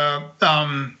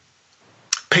 the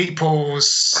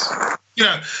people's,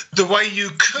 the way you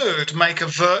could make a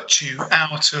virtue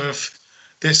out of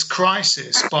this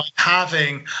crisis by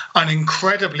having an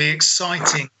incredibly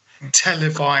exciting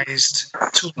televised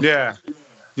tournament.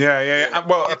 Yeah.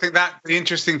 Well, I think that the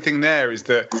interesting thing there is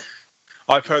that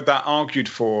I've heard that argued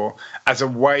for as a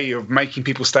way of making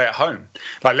people stay at home.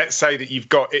 Like, let's say that you've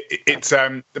got it's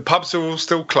the pubs are all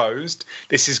still closed.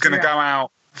 This is going to go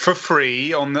out for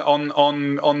free on the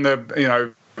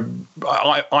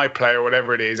iPlayer or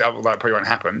whatever it is. Although that probably won't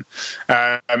happen.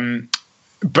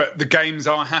 But the games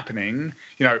are happening.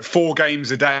 4 games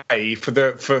a day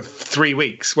for 3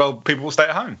 weeks. Well, people will stay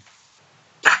at home.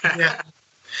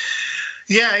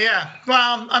 Yeah.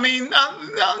 Well, I mean,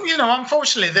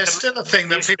 unfortunately, there's still a thing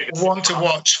that people want to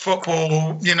watch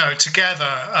football, together,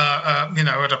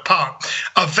 at a pub.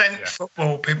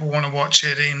 Football, people want to watch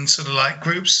it in sort of like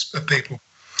groups of people.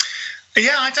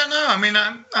 Yeah, I don't know. I mean,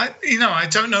 I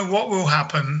don't know what will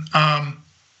happen. I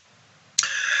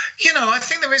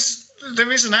think there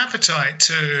is an appetite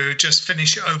to just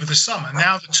finish it over the summer.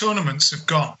 Now the tournaments have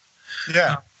gone.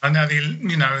 Yeah. And now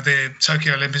the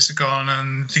Tokyo Olympics are gone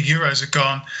and the Euros are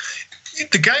gone.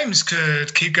 The games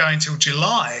could keep going till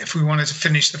July if we wanted to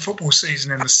finish the football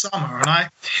season in the summer, and I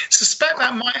suspect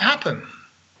that might happen.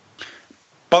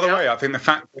 By the way, I think the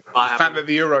fact that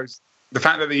the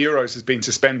Euros has been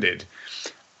suspended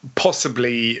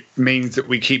possibly means that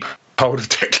we keep hold of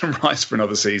Declan Rice for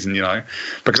another season.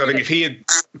 Because I think if he had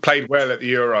played well at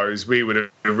the Euros, we would have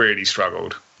really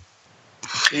struggled.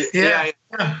 Yeah.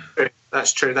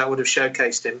 That's true. That would have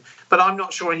showcased him. But I'm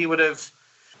not sure he would have.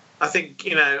 I think,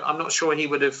 I'm not sure he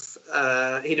would have.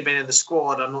 He'd have been in the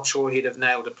squad. I'm not sure he'd have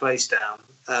nailed a place down.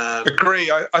 Agree.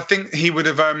 I think he would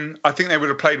have. I think they would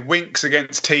have played Winks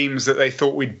against teams that they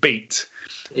thought we'd beat,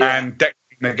 and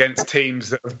Declan against teams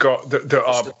that have got that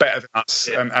are better than us.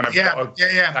 And have got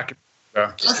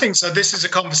I think so. This is a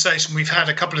conversation we've had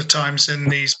a couple of times in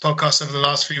these podcasts over the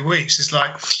last few weeks. It's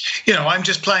like, I'm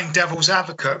just playing devil's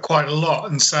advocate quite a lot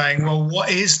and saying, well,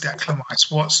 what is Declan Rice?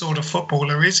 What sort of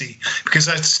footballer is he? Because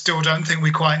I still don't think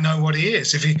we quite know what he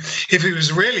is. If he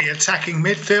was really attacking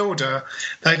midfielder,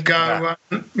 they'd go,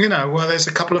 well, there's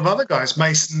a couple of other guys,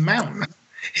 Mason Mount.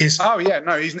 He's not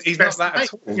that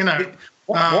at all.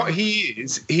 What he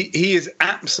is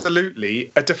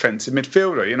absolutely a defensive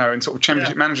midfielder. In sort of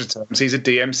Championship manager terms, he's a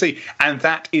DMC, and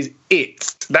that is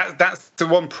it. That's the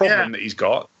one problem that he's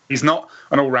got. He's not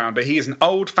an all-rounder. He is an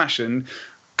old-fashioned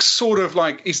sort of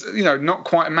like, he's not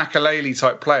quite a Makelele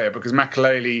type player, because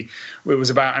Makelele, it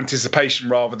was about anticipation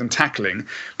rather than tackling.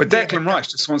 But Declan Rice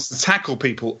just wants to tackle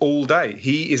people all day.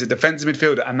 He is a defensive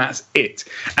midfielder, and that's it.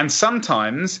 And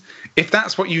sometimes, if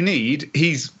that's what you need,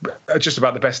 he's just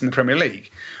about the best in the Premier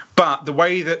League. But the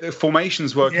way that the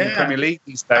formations work in the Premier League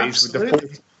these days,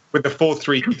 with the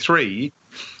 4-3-3,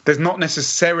 there's not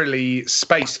necessarily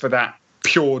space for that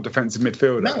pure defensive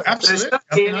midfielder. No, absolutely.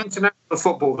 There's in international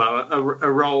football, though,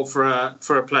 a role for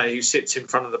a player who sits in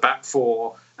front of the back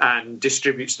four and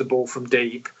distributes the ball from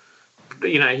deep.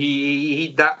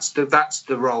 That's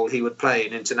the role he would play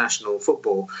in international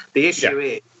football. The issue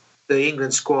is the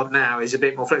England squad now is a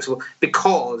bit more flexible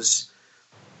because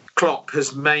Klopp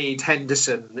has made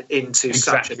Henderson into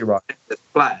such a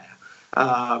player.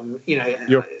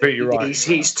 You're pretty right.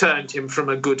 He's turned him from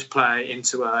a good player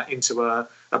into a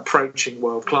approaching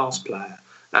world-class player,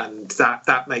 and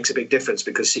that makes a big difference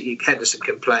because Henderson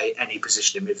can play any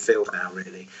position in midfield now,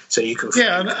 really. So you can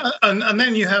and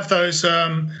then you have those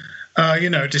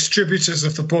distributors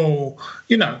of the ball,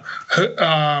 sort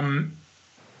of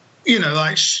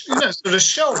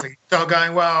Shelvey. They're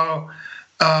going, well,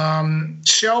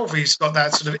 Shelvey's got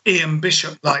that sort of Ian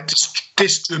Bishop like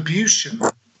distribution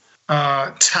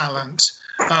talent.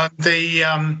 The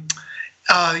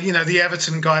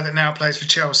Everton guy that now plays for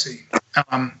Chelsea,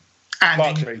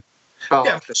 Barkley.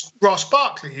 Ross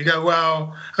Barkley. You go,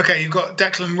 well, okay, you've got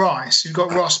Declan Rice, you've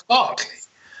got Ross Barkley,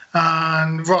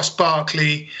 and Ross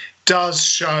Barkley does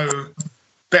show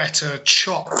better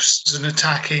chops as an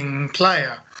attacking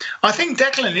player. I think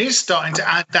Declan is starting to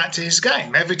add that to his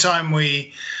game. Every time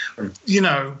we,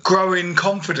 grow in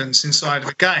confidence inside of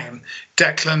the game,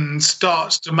 Declan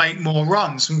starts to make more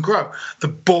runs and grow. The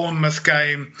Bournemouth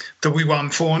game that we won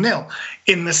 4-0,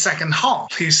 in the second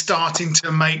half, he's starting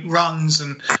to make runs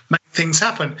and make things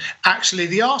happen. Actually,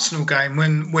 the Arsenal game,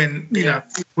 when you know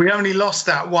we only lost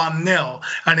that 1-0,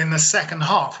 and in the second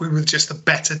half we were just a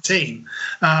better team,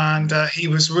 and he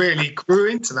was really grew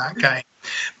into that game.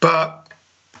 But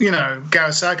you know,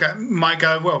 Gareth Southgate might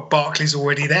go, well, Barkley's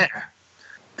already there.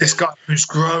 This guy who's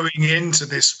growing into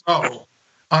this role.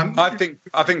 I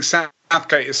think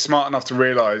Southgate is smart enough to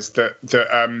realise that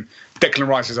Declan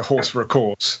Rice is a horse for a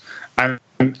course, and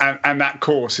that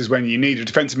course is when you need a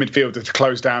defensive midfielder to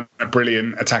close down a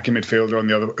brilliant attacking midfielder on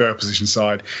the other opposition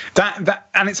side.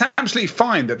 And it's absolutely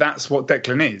fine that that's what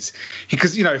Declan is,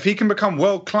 because you know if he can become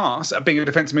world class at being a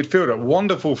defensive midfielder,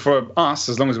 wonderful for us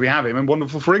as long as we have him, and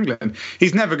wonderful for England.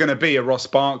 He's never going to be a Ross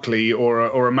Barkley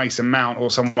or a Mason Mount or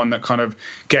someone that kind of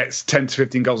gets 10 to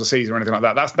 15 goals a season or anything like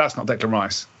that. That's not Declan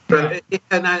Rice. But,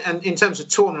 and in terms of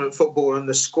tournament football and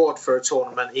the squad for a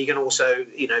tournament, he can also,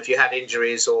 you know, if you had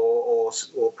injuries or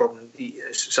problem,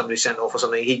 somebody sent off or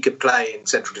something, he could play in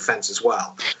central defence as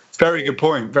well. Very good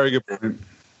point. Very good point.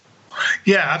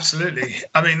 Yeah, absolutely.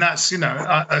 I mean, that's, you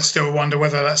know, I still wonder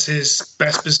whether that's his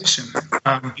best position.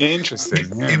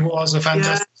 Interesting. Yeah. He was a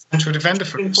fantastic central defender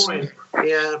for us.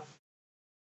 Yeah.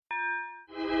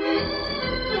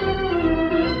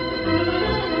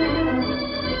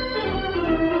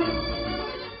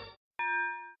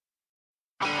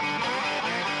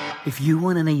 If you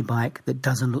want an e-bike that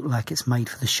doesn't look like it's made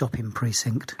for the shopping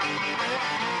precinct,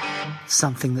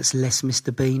 something that's less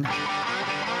Mr. Bean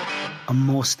and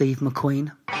more Steve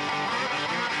McQueen,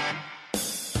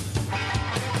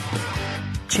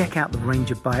 check out the range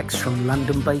of bikes from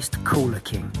London-based Cooler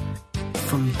King.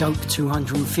 From dope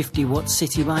 250-watt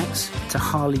city bikes to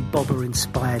Harley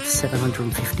Bobber-inspired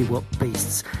 750-watt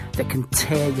beasts that can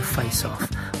tear your face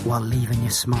off while leaving you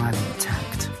smiling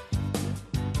intact.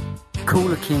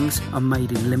 Cooler Kings are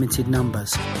made in limited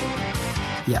numbers,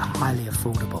 yet highly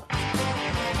affordable.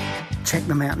 Check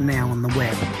them out now on the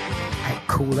web at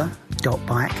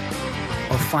cooler.bike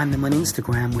or find them on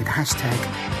Instagram with hashtag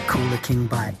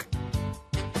CoolerKingBike.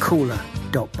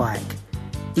 Cooler.bike.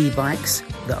 E-bikes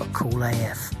that are cool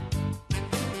AF.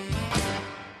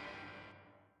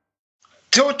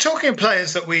 Talking of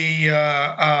players that we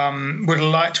would have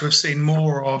liked to have seen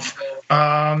more of,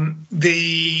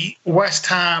 the West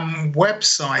Ham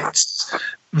websites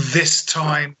this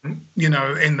time, you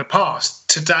know, in the past,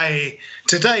 today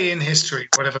in history,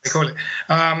 whatever they call it,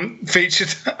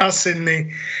 featured us in the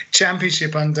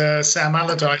Championship under Sam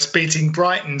Allardyce beating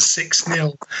Brighton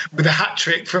 6-0 with a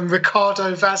hat-trick from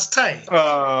Ricardo Vaz Tê.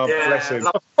 Oh, bless him.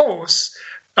 Of course,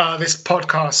 this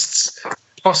podcast's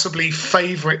possibly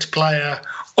favourite player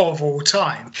of all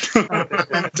time.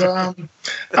 And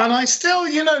I still,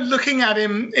 you know, looking at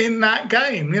him in that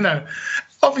game, you know,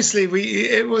 obviously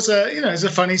it was a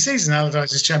funny season,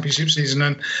 Allardyce's Championship season,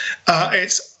 and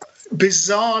it's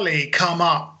bizarrely come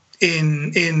up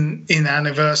in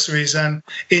anniversaries and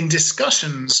in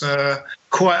discussions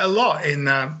quite a lot in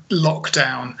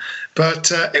lockdown.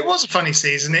 But it was a funny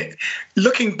season.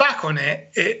 Looking back on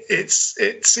it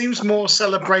seems more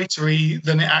celebratory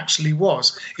than it actually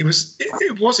was.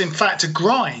 It was in fact a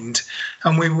grind,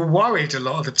 and we were worried a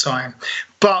lot of the time.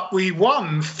 But we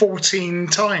won 14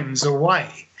 times away.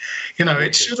 You know,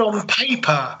 it should on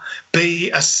paper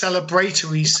be a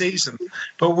celebratory season,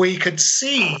 but we could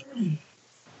see,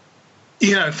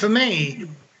 you know, for me,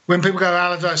 when people go,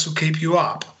 Allardyce will keep you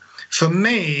up, for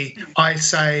me, I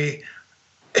say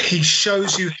he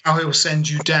shows you how he'll send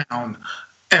you down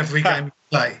every game you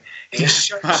play. He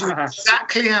shows you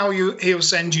exactly how he'll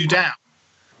send you down.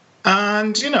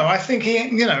 And, you know, I think he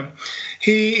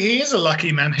is a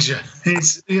lucky manager.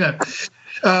 He's, you know...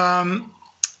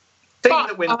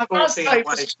 Vaz Tê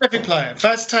was a terrific player.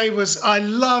 Vaz Tê I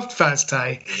loved Vaz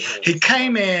Tê. He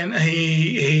came in,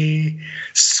 he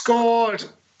scored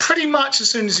pretty much as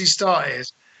soon as he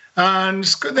started, and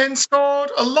then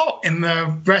scored a lot in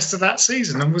the rest of that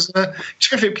season and was a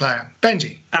terrific player.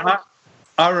 Benji.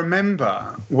 I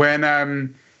remember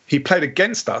when he played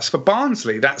against us for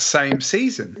Barnsley that same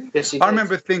season. Yes, he did. I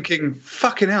remember thinking,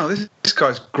 fucking hell, this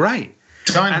guy's great.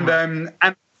 And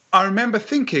I remember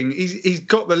thinking he's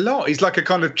got the lot. He's like a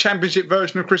kind of championship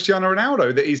version of Cristiano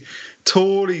Ronaldo. That he's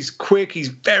tall, he's quick, he's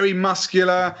very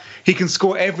muscular. He can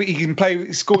score he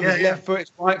can score with his left foot,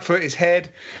 his right foot, his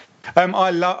head.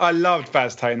 I loved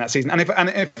Vaz Tê in that season. And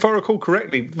if I recall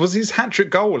correctly, was his hat-trick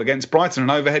goal against Brighton an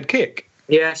overhead kick?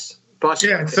 Yes.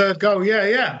 Third goal.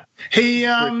 Yeah. He, you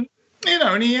know,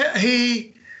 and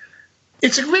he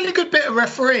It's a really good bit of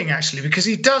refereeing, actually, because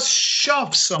he does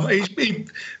shove he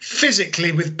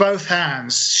physically, with both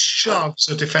hands, shoves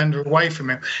a defender away from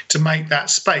him to make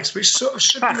that space, which sort of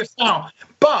should be a foul.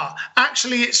 But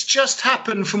actually, it's just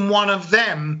happened from one of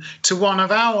them to one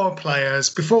of our players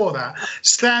before that.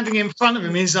 Standing in front of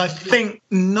him is, I think,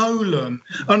 Nolan.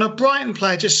 And a Brighton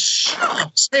player just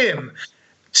shoves him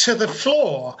to the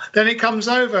floor. Then it comes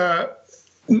over.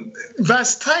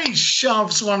 Vazquez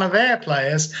shoves one of their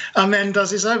players and then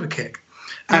does his overkick.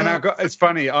 And it's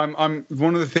funny. I'm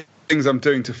one of the things I'm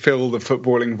doing to fill the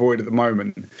footballing void at the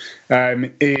moment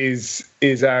is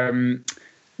so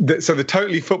the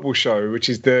Totally Football Show, which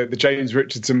is the James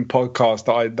Richardson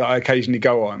podcast that I occasionally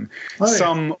go on.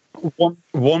 Some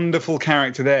wonderful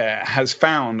character there has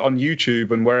found on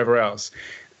YouTube and wherever else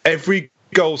every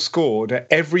goal scored at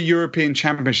every European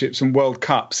Championships and World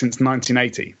Cup since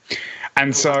 1980.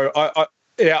 And so I'll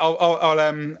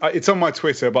it's on my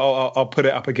Twitter, but I'll put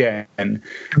it up again.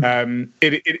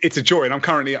 It's a joy, and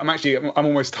I'm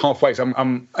almost halfway. So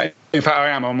I'm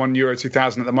on Euro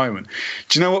 2000 at the moment.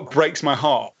 Do you know what breaks my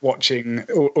heart watching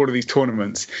all of these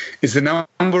tournaments is the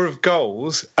number of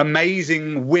goals,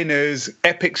 amazing winners,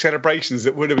 epic celebrations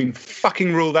that would have been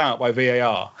fucking ruled out by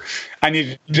VAR, and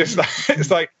you just it's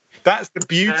like that's the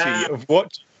beauty of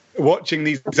watching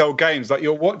these old games. Like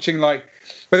you're watching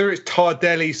whether it's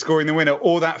Tardelli scoring the winner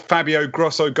or that Fabio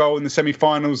Grosso goal in the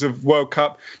semi-finals of World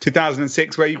Cup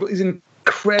 2006, where you've got these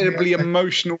incredibly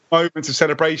emotional moments of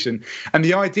celebration. And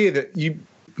the idea that you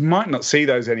might not see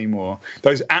those anymore,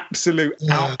 those absolute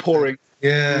outpouring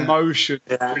emotion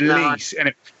release.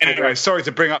 No. Anyway, sorry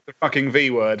to bring up the fucking V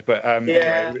word, but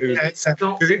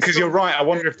because you're right. I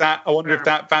wonder if that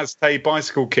Vazquez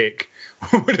bicycle kick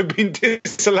would have been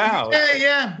disallowed.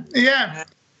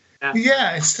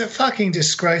 Yeah, it's fucking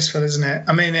disgraceful, isn't it?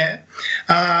 I mean,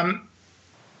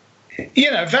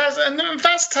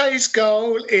 Vazquez's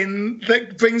goal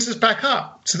that brings us back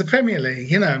up to the Premier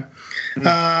League.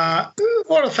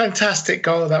 What a fantastic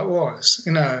goal that was.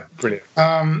 Brilliant.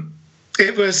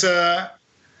 It was,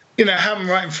 happened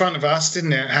right in front of us,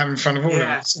 didn't it? Happened in front of all of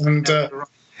us, and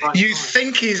you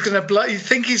think he's going to you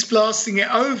think he's blasting it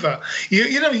over.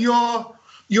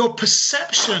 Your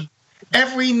perception.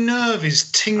 Every nerve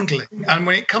is tingling, and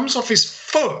when it comes off his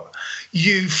foot,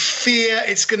 you fear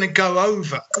it's going to go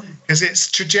over because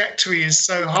its trajectory is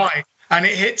so high, and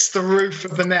it hits the roof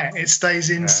of the net. It stays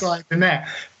inside the net.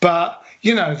 But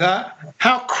that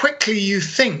how quickly you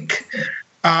think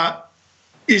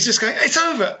is just going. It's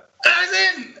over. It's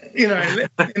in.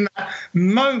 In that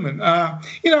moment. I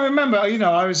remember.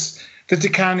 I was the Di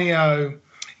Canio.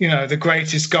 The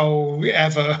greatest goal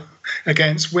ever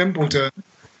against Wimbledon.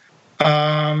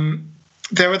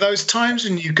 There are those times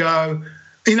when you go,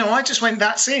 I just went,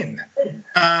 that's in,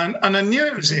 and I knew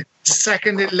it was in. The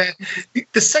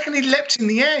second he leapt in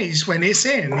the air is when it's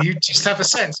in. You just have a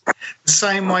sense. The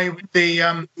same way with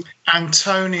the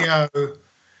Antonio,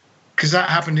 because that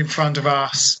happened in front of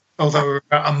us, although we're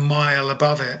about a mile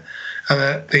above it,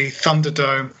 the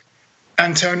Thunderdome.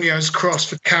 Antonio's cross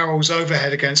for Carroll's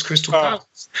overhead against Crystal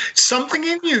Palace. Something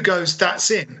in you goes, that's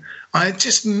in. I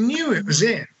just knew it was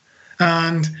in.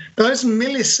 And those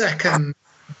millisecond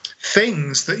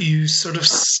things that you sort of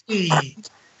see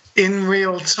in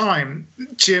real time,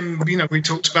 Jim, we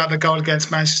talked about the goal against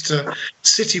Manchester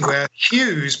City where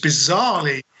Hughes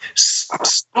bizarrely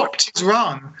stopped his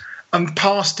run and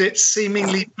passed it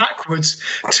seemingly backwards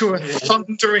to a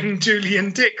thundering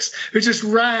Julian Dix, who just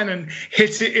ran and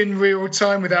hit it in real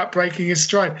time without breaking his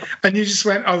stride. And you just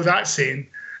went, oh, that's in.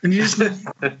 And you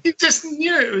just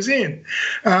knew it was in.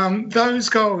 Those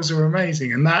goals are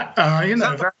amazing, and that that's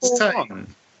 4-1.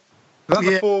 Was that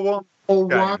the 4-1?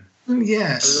 4-1.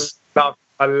 Yes.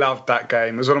 I loved that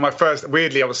game. It was one of my first.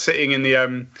 Weirdly, I was sitting in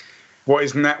the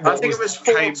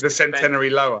the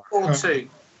Centenary Lower. 4-2.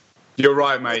 You're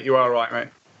right, mate. You are right, mate.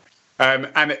 And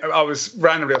I was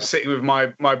sitting with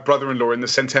my brother-in-law in the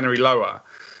Centenary Lower,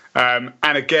 and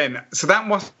again, so that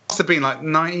must have been like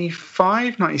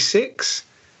 95, 96.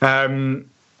 That's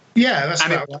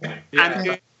about right.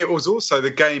 And it was also the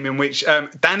game in which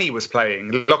Danny was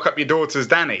playing. Lock Up Your Daughters,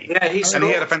 Danny. Yeah, he scored.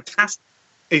 And he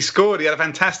had a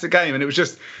fantastic game, and it was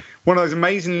just one of those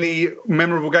amazingly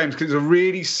memorable games because it was a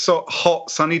really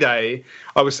hot, sunny day.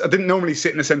 I didn't normally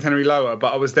sit in the Centenary Lower,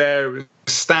 but I was there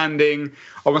standing.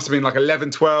 I must have been like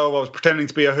 11, 12. I was pretending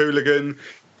to be a hooligan.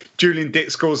 Julian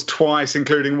Dix scores twice,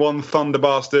 including one thunder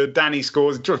bastard. Danny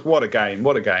scores. Just what a game!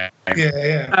 What a game!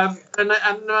 Yeah. And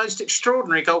the most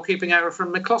extraordinary goalkeeping error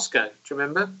from McCloskey. Do you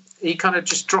remember? He kind of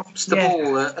just drops the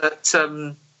ball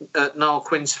at Niall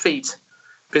Quinn's feet,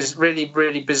 really,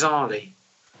 really bizarrely.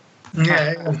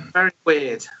 Yeah. Very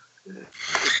weird.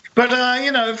 But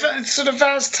sort of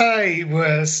Vaz-Tê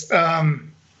was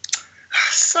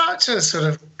such a sort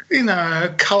of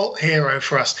cult hero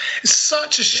for us. It's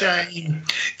such a shame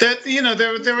that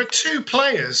there are two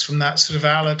players from that sort of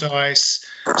Allardyce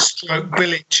stroke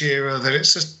Bilic era that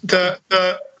it's just that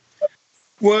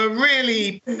were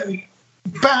really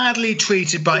badly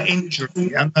treated by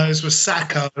injury, and those were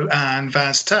Sakho and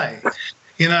Vaz-Tê.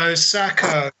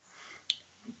 Sakho,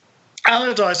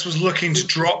 Allardyce was looking to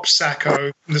drop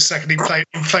Sakho the second he played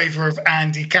in favour of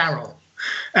Andy Carroll.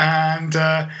 And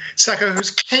Sakho, who's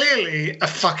clearly a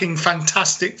fucking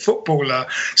fantastic footballer,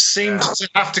 seemed to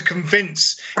have to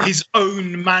convince his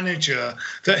own manager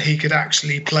that he could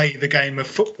actually play the game of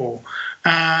football.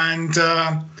 And,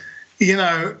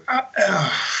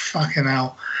 fucking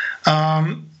hell.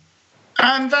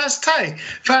 And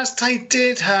Vaz-Tê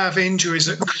did have injuries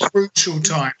at crucial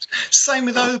times. Same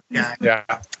with Obiang. Yeah.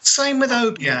 Same with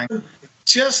Obiang.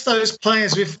 Just those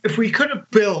players, if we could have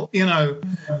built,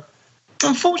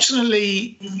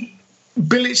 unfortunately,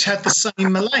 Bilic had the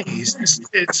same malaise.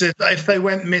 If they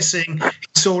went missing, he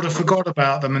sort of forgot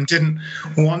about them and didn't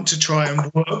want to try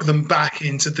and work them back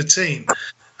into the team.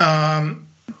 And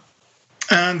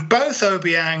both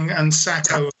Obiang and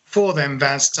Sakho, for them,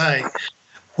 Vaz-Tê,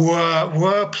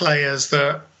 were players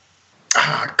that,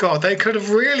 they could have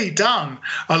really done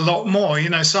a lot more.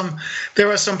 There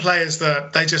are some players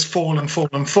that they just fall and fall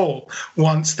and fall.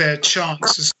 Once their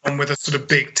chance is on with a sort of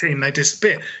big team, they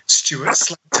disappear. Stuart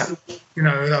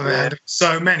Slater,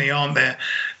 so many, aren't there?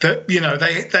 That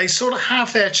they sort of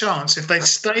have their chance if they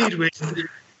stayed with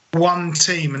one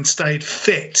team and stayed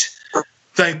fit.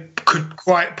 They could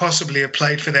quite possibly have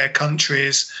played for their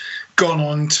countries, gone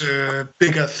on to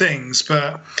bigger things,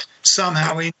 but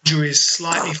somehow injuries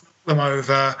slightly fucked them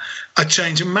over, a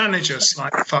change of manager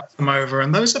slightly fucked them over.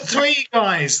 And those are three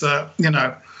guys that,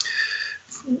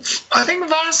 I think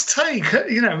Vaz-Tê,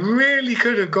 really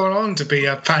could have gone on to be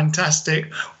a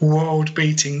fantastic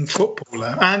world-beating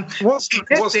footballer. And what's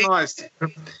nice,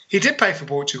 he did play for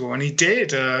Portugal, and he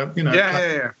did,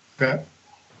 Yeah.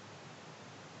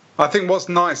 I think what's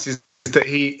nice is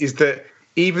that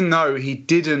even though he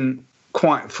didn't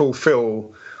quite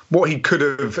fulfil what he could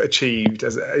have achieved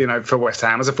as for West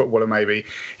Ham as a footballer, maybe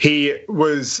he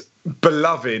was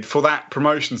beloved for that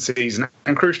promotion season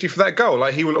and crucially for that goal.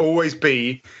 Like, he will always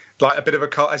be like a bit of a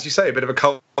cult, as you say, a bit of a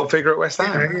cult figure at West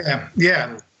Ham.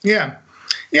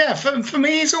 Yeah. For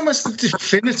me, he's almost a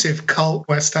definitive cult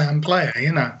West Ham player.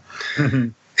 Mm-hmm.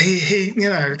 He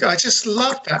I just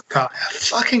love that guy. I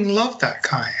fucking love that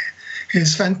guy.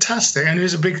 He's fantastic, and he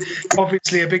was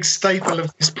obviously a big staple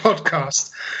of this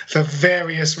podcast for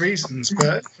various reasons.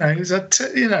 But he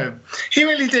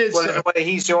really did. Well, in a way,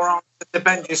 he's your answer to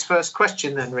Benji's first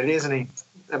question, then, really, isn't he?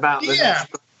 About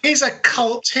he's a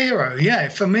cult hero. Yeah,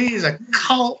 for me, he's a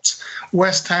cult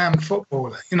West Ham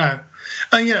footballer.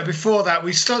 And before that,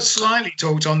 we slightly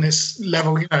talked on this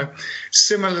level.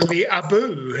 Similarly,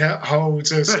 Abu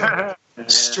holds a sort of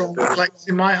strong place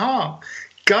in my heart.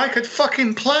 Guy could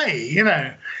fucking play,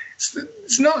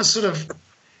 It's not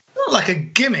not like a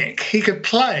gimmick. He could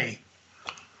play.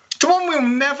 The one we'll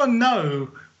never know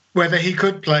whether he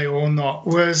could play or not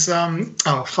was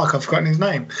I've forgotten his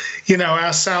name.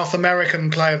 Our South American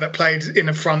player that played in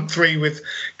a front three with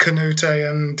Canute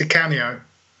and Di Canio.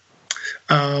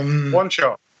 One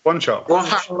chop.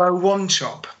 Paolo One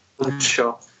Chop.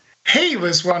 He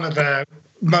was one of the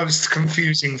most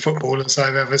confusing footballers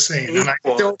I've ever seen, and I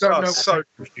still don't know. So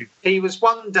confused. He was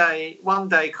one day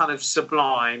kind of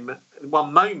sublime.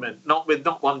 One moment, not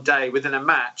one day within a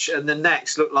match, and the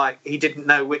next looked like he didn't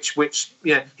know which.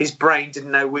 His brain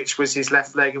didn't know which was his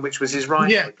left leg and which was his right.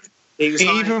 Yeah, leg. He was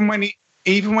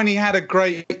even when he had a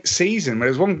great season. There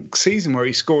was one season where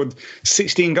he scored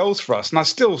 16 goals for us, and I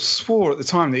still swore at the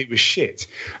time that he was shit.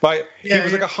 He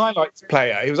was like a highlights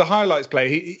player. He was a highlights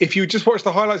player. If you just watched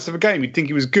the highlights of a game, you'd think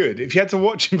he was good. If you had to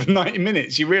watch him for 90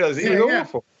 minutes, you realise he was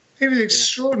awful. He was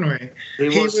extraordinary. He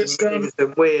was a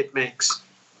weird mix.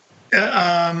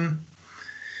 There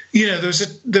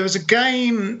was a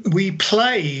game we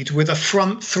played with a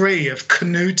front three of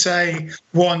Canute,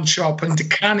 One Chop, and Di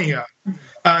Canio,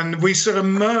 and we sort of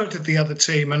murdered the other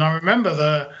team. And I remember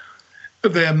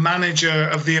the manager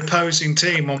of the opposing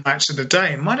team on Match of the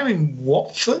Day, it might have been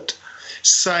Watford,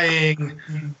 saying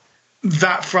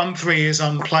that front three is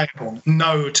unplayable.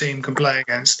 No team can play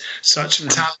against such a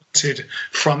talented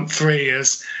front three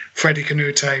as Freddie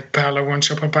Canute, Paolo One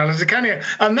Chop, and Paolo Di Canio.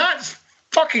 And that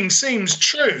fucking seems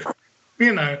true.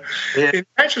 In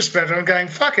retrospect, I'm going,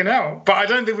 fucking hell. But I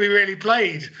don't think we really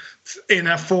played in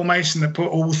a formation that put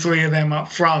all three of them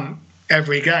up front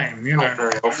every game, you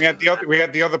know. We had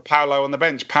the other Paolo on the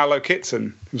bench, Paolo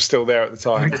Kitson, who was still there at the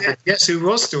time. Yes, who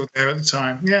was still there at the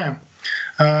time, yeah.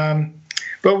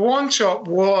 But Wanchope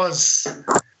was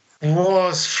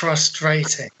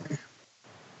frustrating.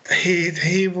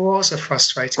 He was a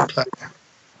frustrating player.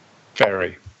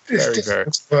 Very. It's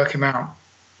difficult to work him out.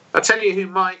 I'll tell you who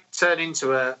might turn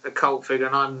into a cult figure,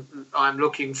 and I'm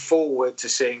looking forward to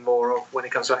seeing more of when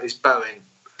it comes out, is Bowen.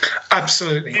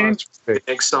 Absolutely.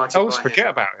 Excited. I always forget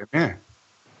about him, yeah.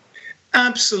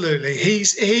 Absolutely.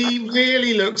 He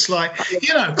really looks like,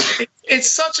 you know,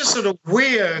 it's such a sort of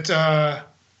weird,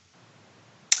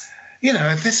 you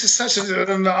know, this is such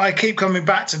a, I keep coming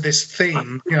back to this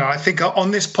theme. You know, I think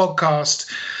on this podcast,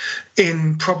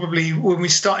 in probably when we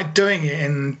started doing it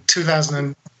in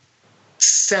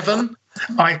 2007,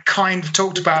 I kind of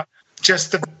talked about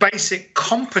just the basic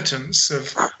competence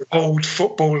of old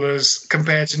footballers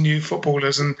compared to new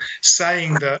footballers, and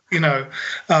saying that, you know,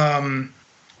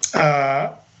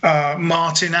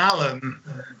 Martin Allen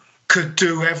could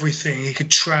do everything. He could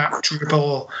trap,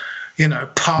 dribble, you know,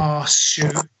 pass,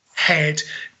 shoot, head,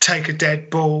 take a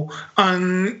dead ball,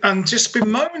 and just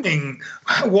bemoaning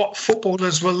what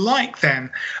footballers were like then.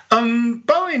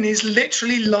 Bowen is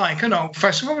literally like an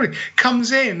old-fashioned footballer.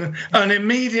 Comes in and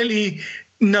immediately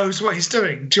knows what he's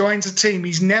doing, joins a team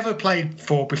he's never played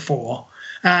for before,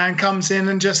 and comes in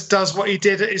and just does what he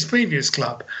did at his previous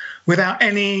club without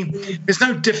any, there's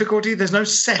no difficulty, there's no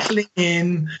settling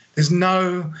in, there's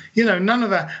no, you know, none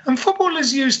of that. And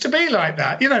footballers used to be like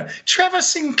that. You know, Trevor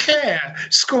Sinclair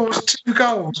scores 2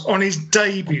 goals on his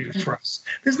debut for us.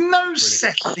 There's no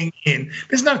settling in.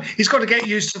 He's got to get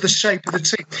used to the shape of the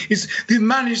team. The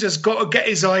manager's got to get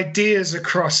his ideas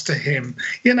across to him.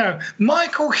 You know,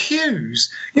 Michael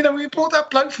Hughes, you know, we brought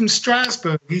that bloke from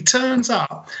Strasbourg. He turns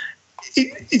up.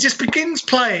 He just begins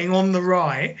playing on the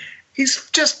right.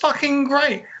 He's just fucking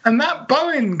great. And that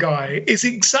Bowen guy is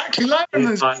exactly like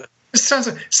him. It sounds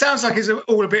like it's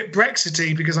all a bit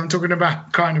Brexity, because I'm talking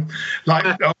about kind of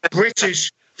like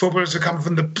British footballers who come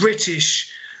from the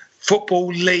British Football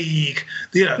League.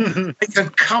 You know, they can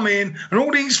come in, and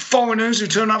all these foreigners who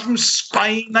turn up from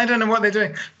Spain, they don't know what they're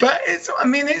doing. But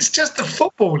it's just a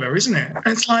footballer, isn't it? And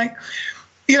it's like,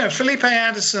 you know, Felipe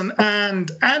Anderson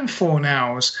and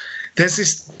Fornals, there's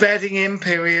this bedding in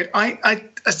period.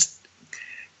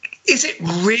 Is it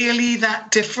really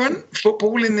that different,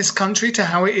 football in this country, to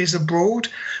how it is abroad?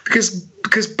 Because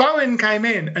Bowen came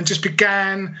in and just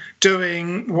began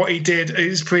doing what he did at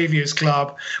his previous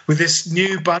club with this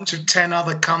new bunch of 10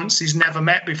 other cunts he's never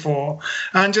met before,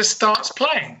 and just starts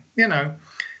playing, you know.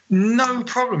 No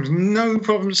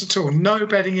problems at all, no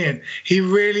bedding in. He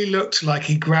really looked like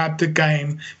he grabbed the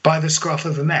game by the scruff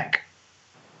of the neck.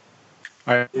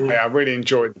 I really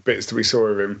enjoyed the bits that we saw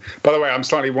of him. By the way, I'm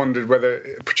slightly wondered whether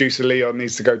producer Leon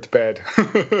needs to go to bed.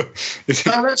 Oh,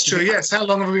 that's true, yes. How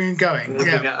long have we been going?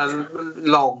 Yeah.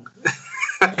 Long.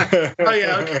 Oh,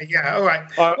 yeah, okay, yeah, all right.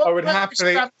 I would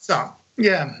happily...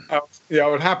 Yeah. I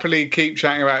would happily keep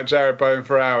chatting about Jared Bowen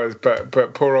for hours, but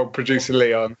poor old producer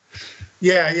Leon.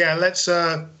 Yeah, let's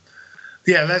wrap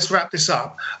this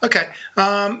up. Okay.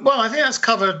 Well, I think that's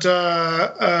covered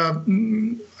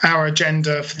our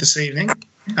agenda for this evening.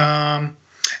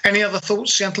 Any other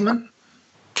thoughts, gentlemen?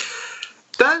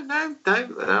 No.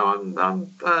 I'm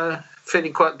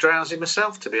feeling quite drowsy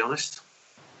myself, to be honest.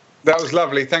 That was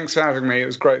lovely. Thanks for having me. It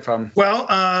was great fun. Well,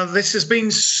 this has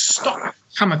been Stop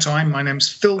Hammer Time. My name's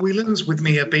Phil Whelans. With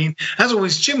me have been, as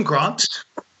always, Jim Grant.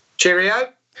 Cheerio.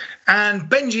 And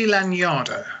Benji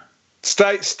Lanyardo.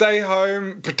 Stay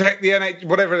home, protect the NH,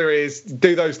 whatever there is,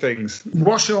 do those things.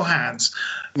 Wash your hands.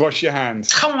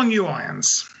 Come on, you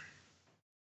irons.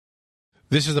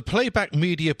 This is a Playback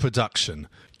Media production.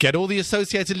 Get all the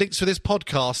associated links for this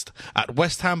podcast at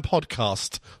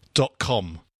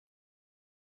westhampodcast.com.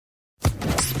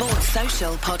 Sports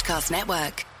Social Podcast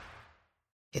Network.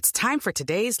 It's time for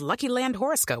today's Lucky Land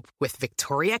horoscope with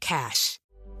Victoria Cash.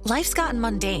 Life's gotten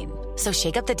mundane, so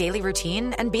shake up the daily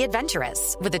routine and be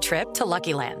adventurous with a trip to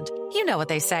Lucky Land. You know what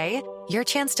they say, your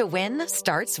chance to win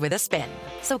starts with a spin.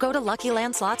 So go to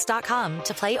LuckyLandSlots.com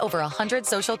to play over 100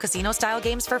 social casino-style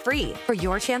games for free for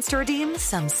your chance to redeem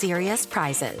some serious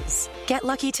prizes. Get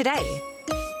lucky today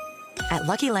at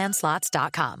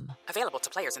LuckyLandSlots.com. Available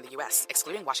to players in the U.S.,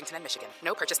 excluding Washington and Michigan.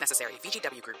 No purchase necessary.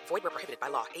 VGW Group. Void where prohibited by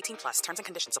law. 18+. Terms and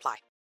conditions apply.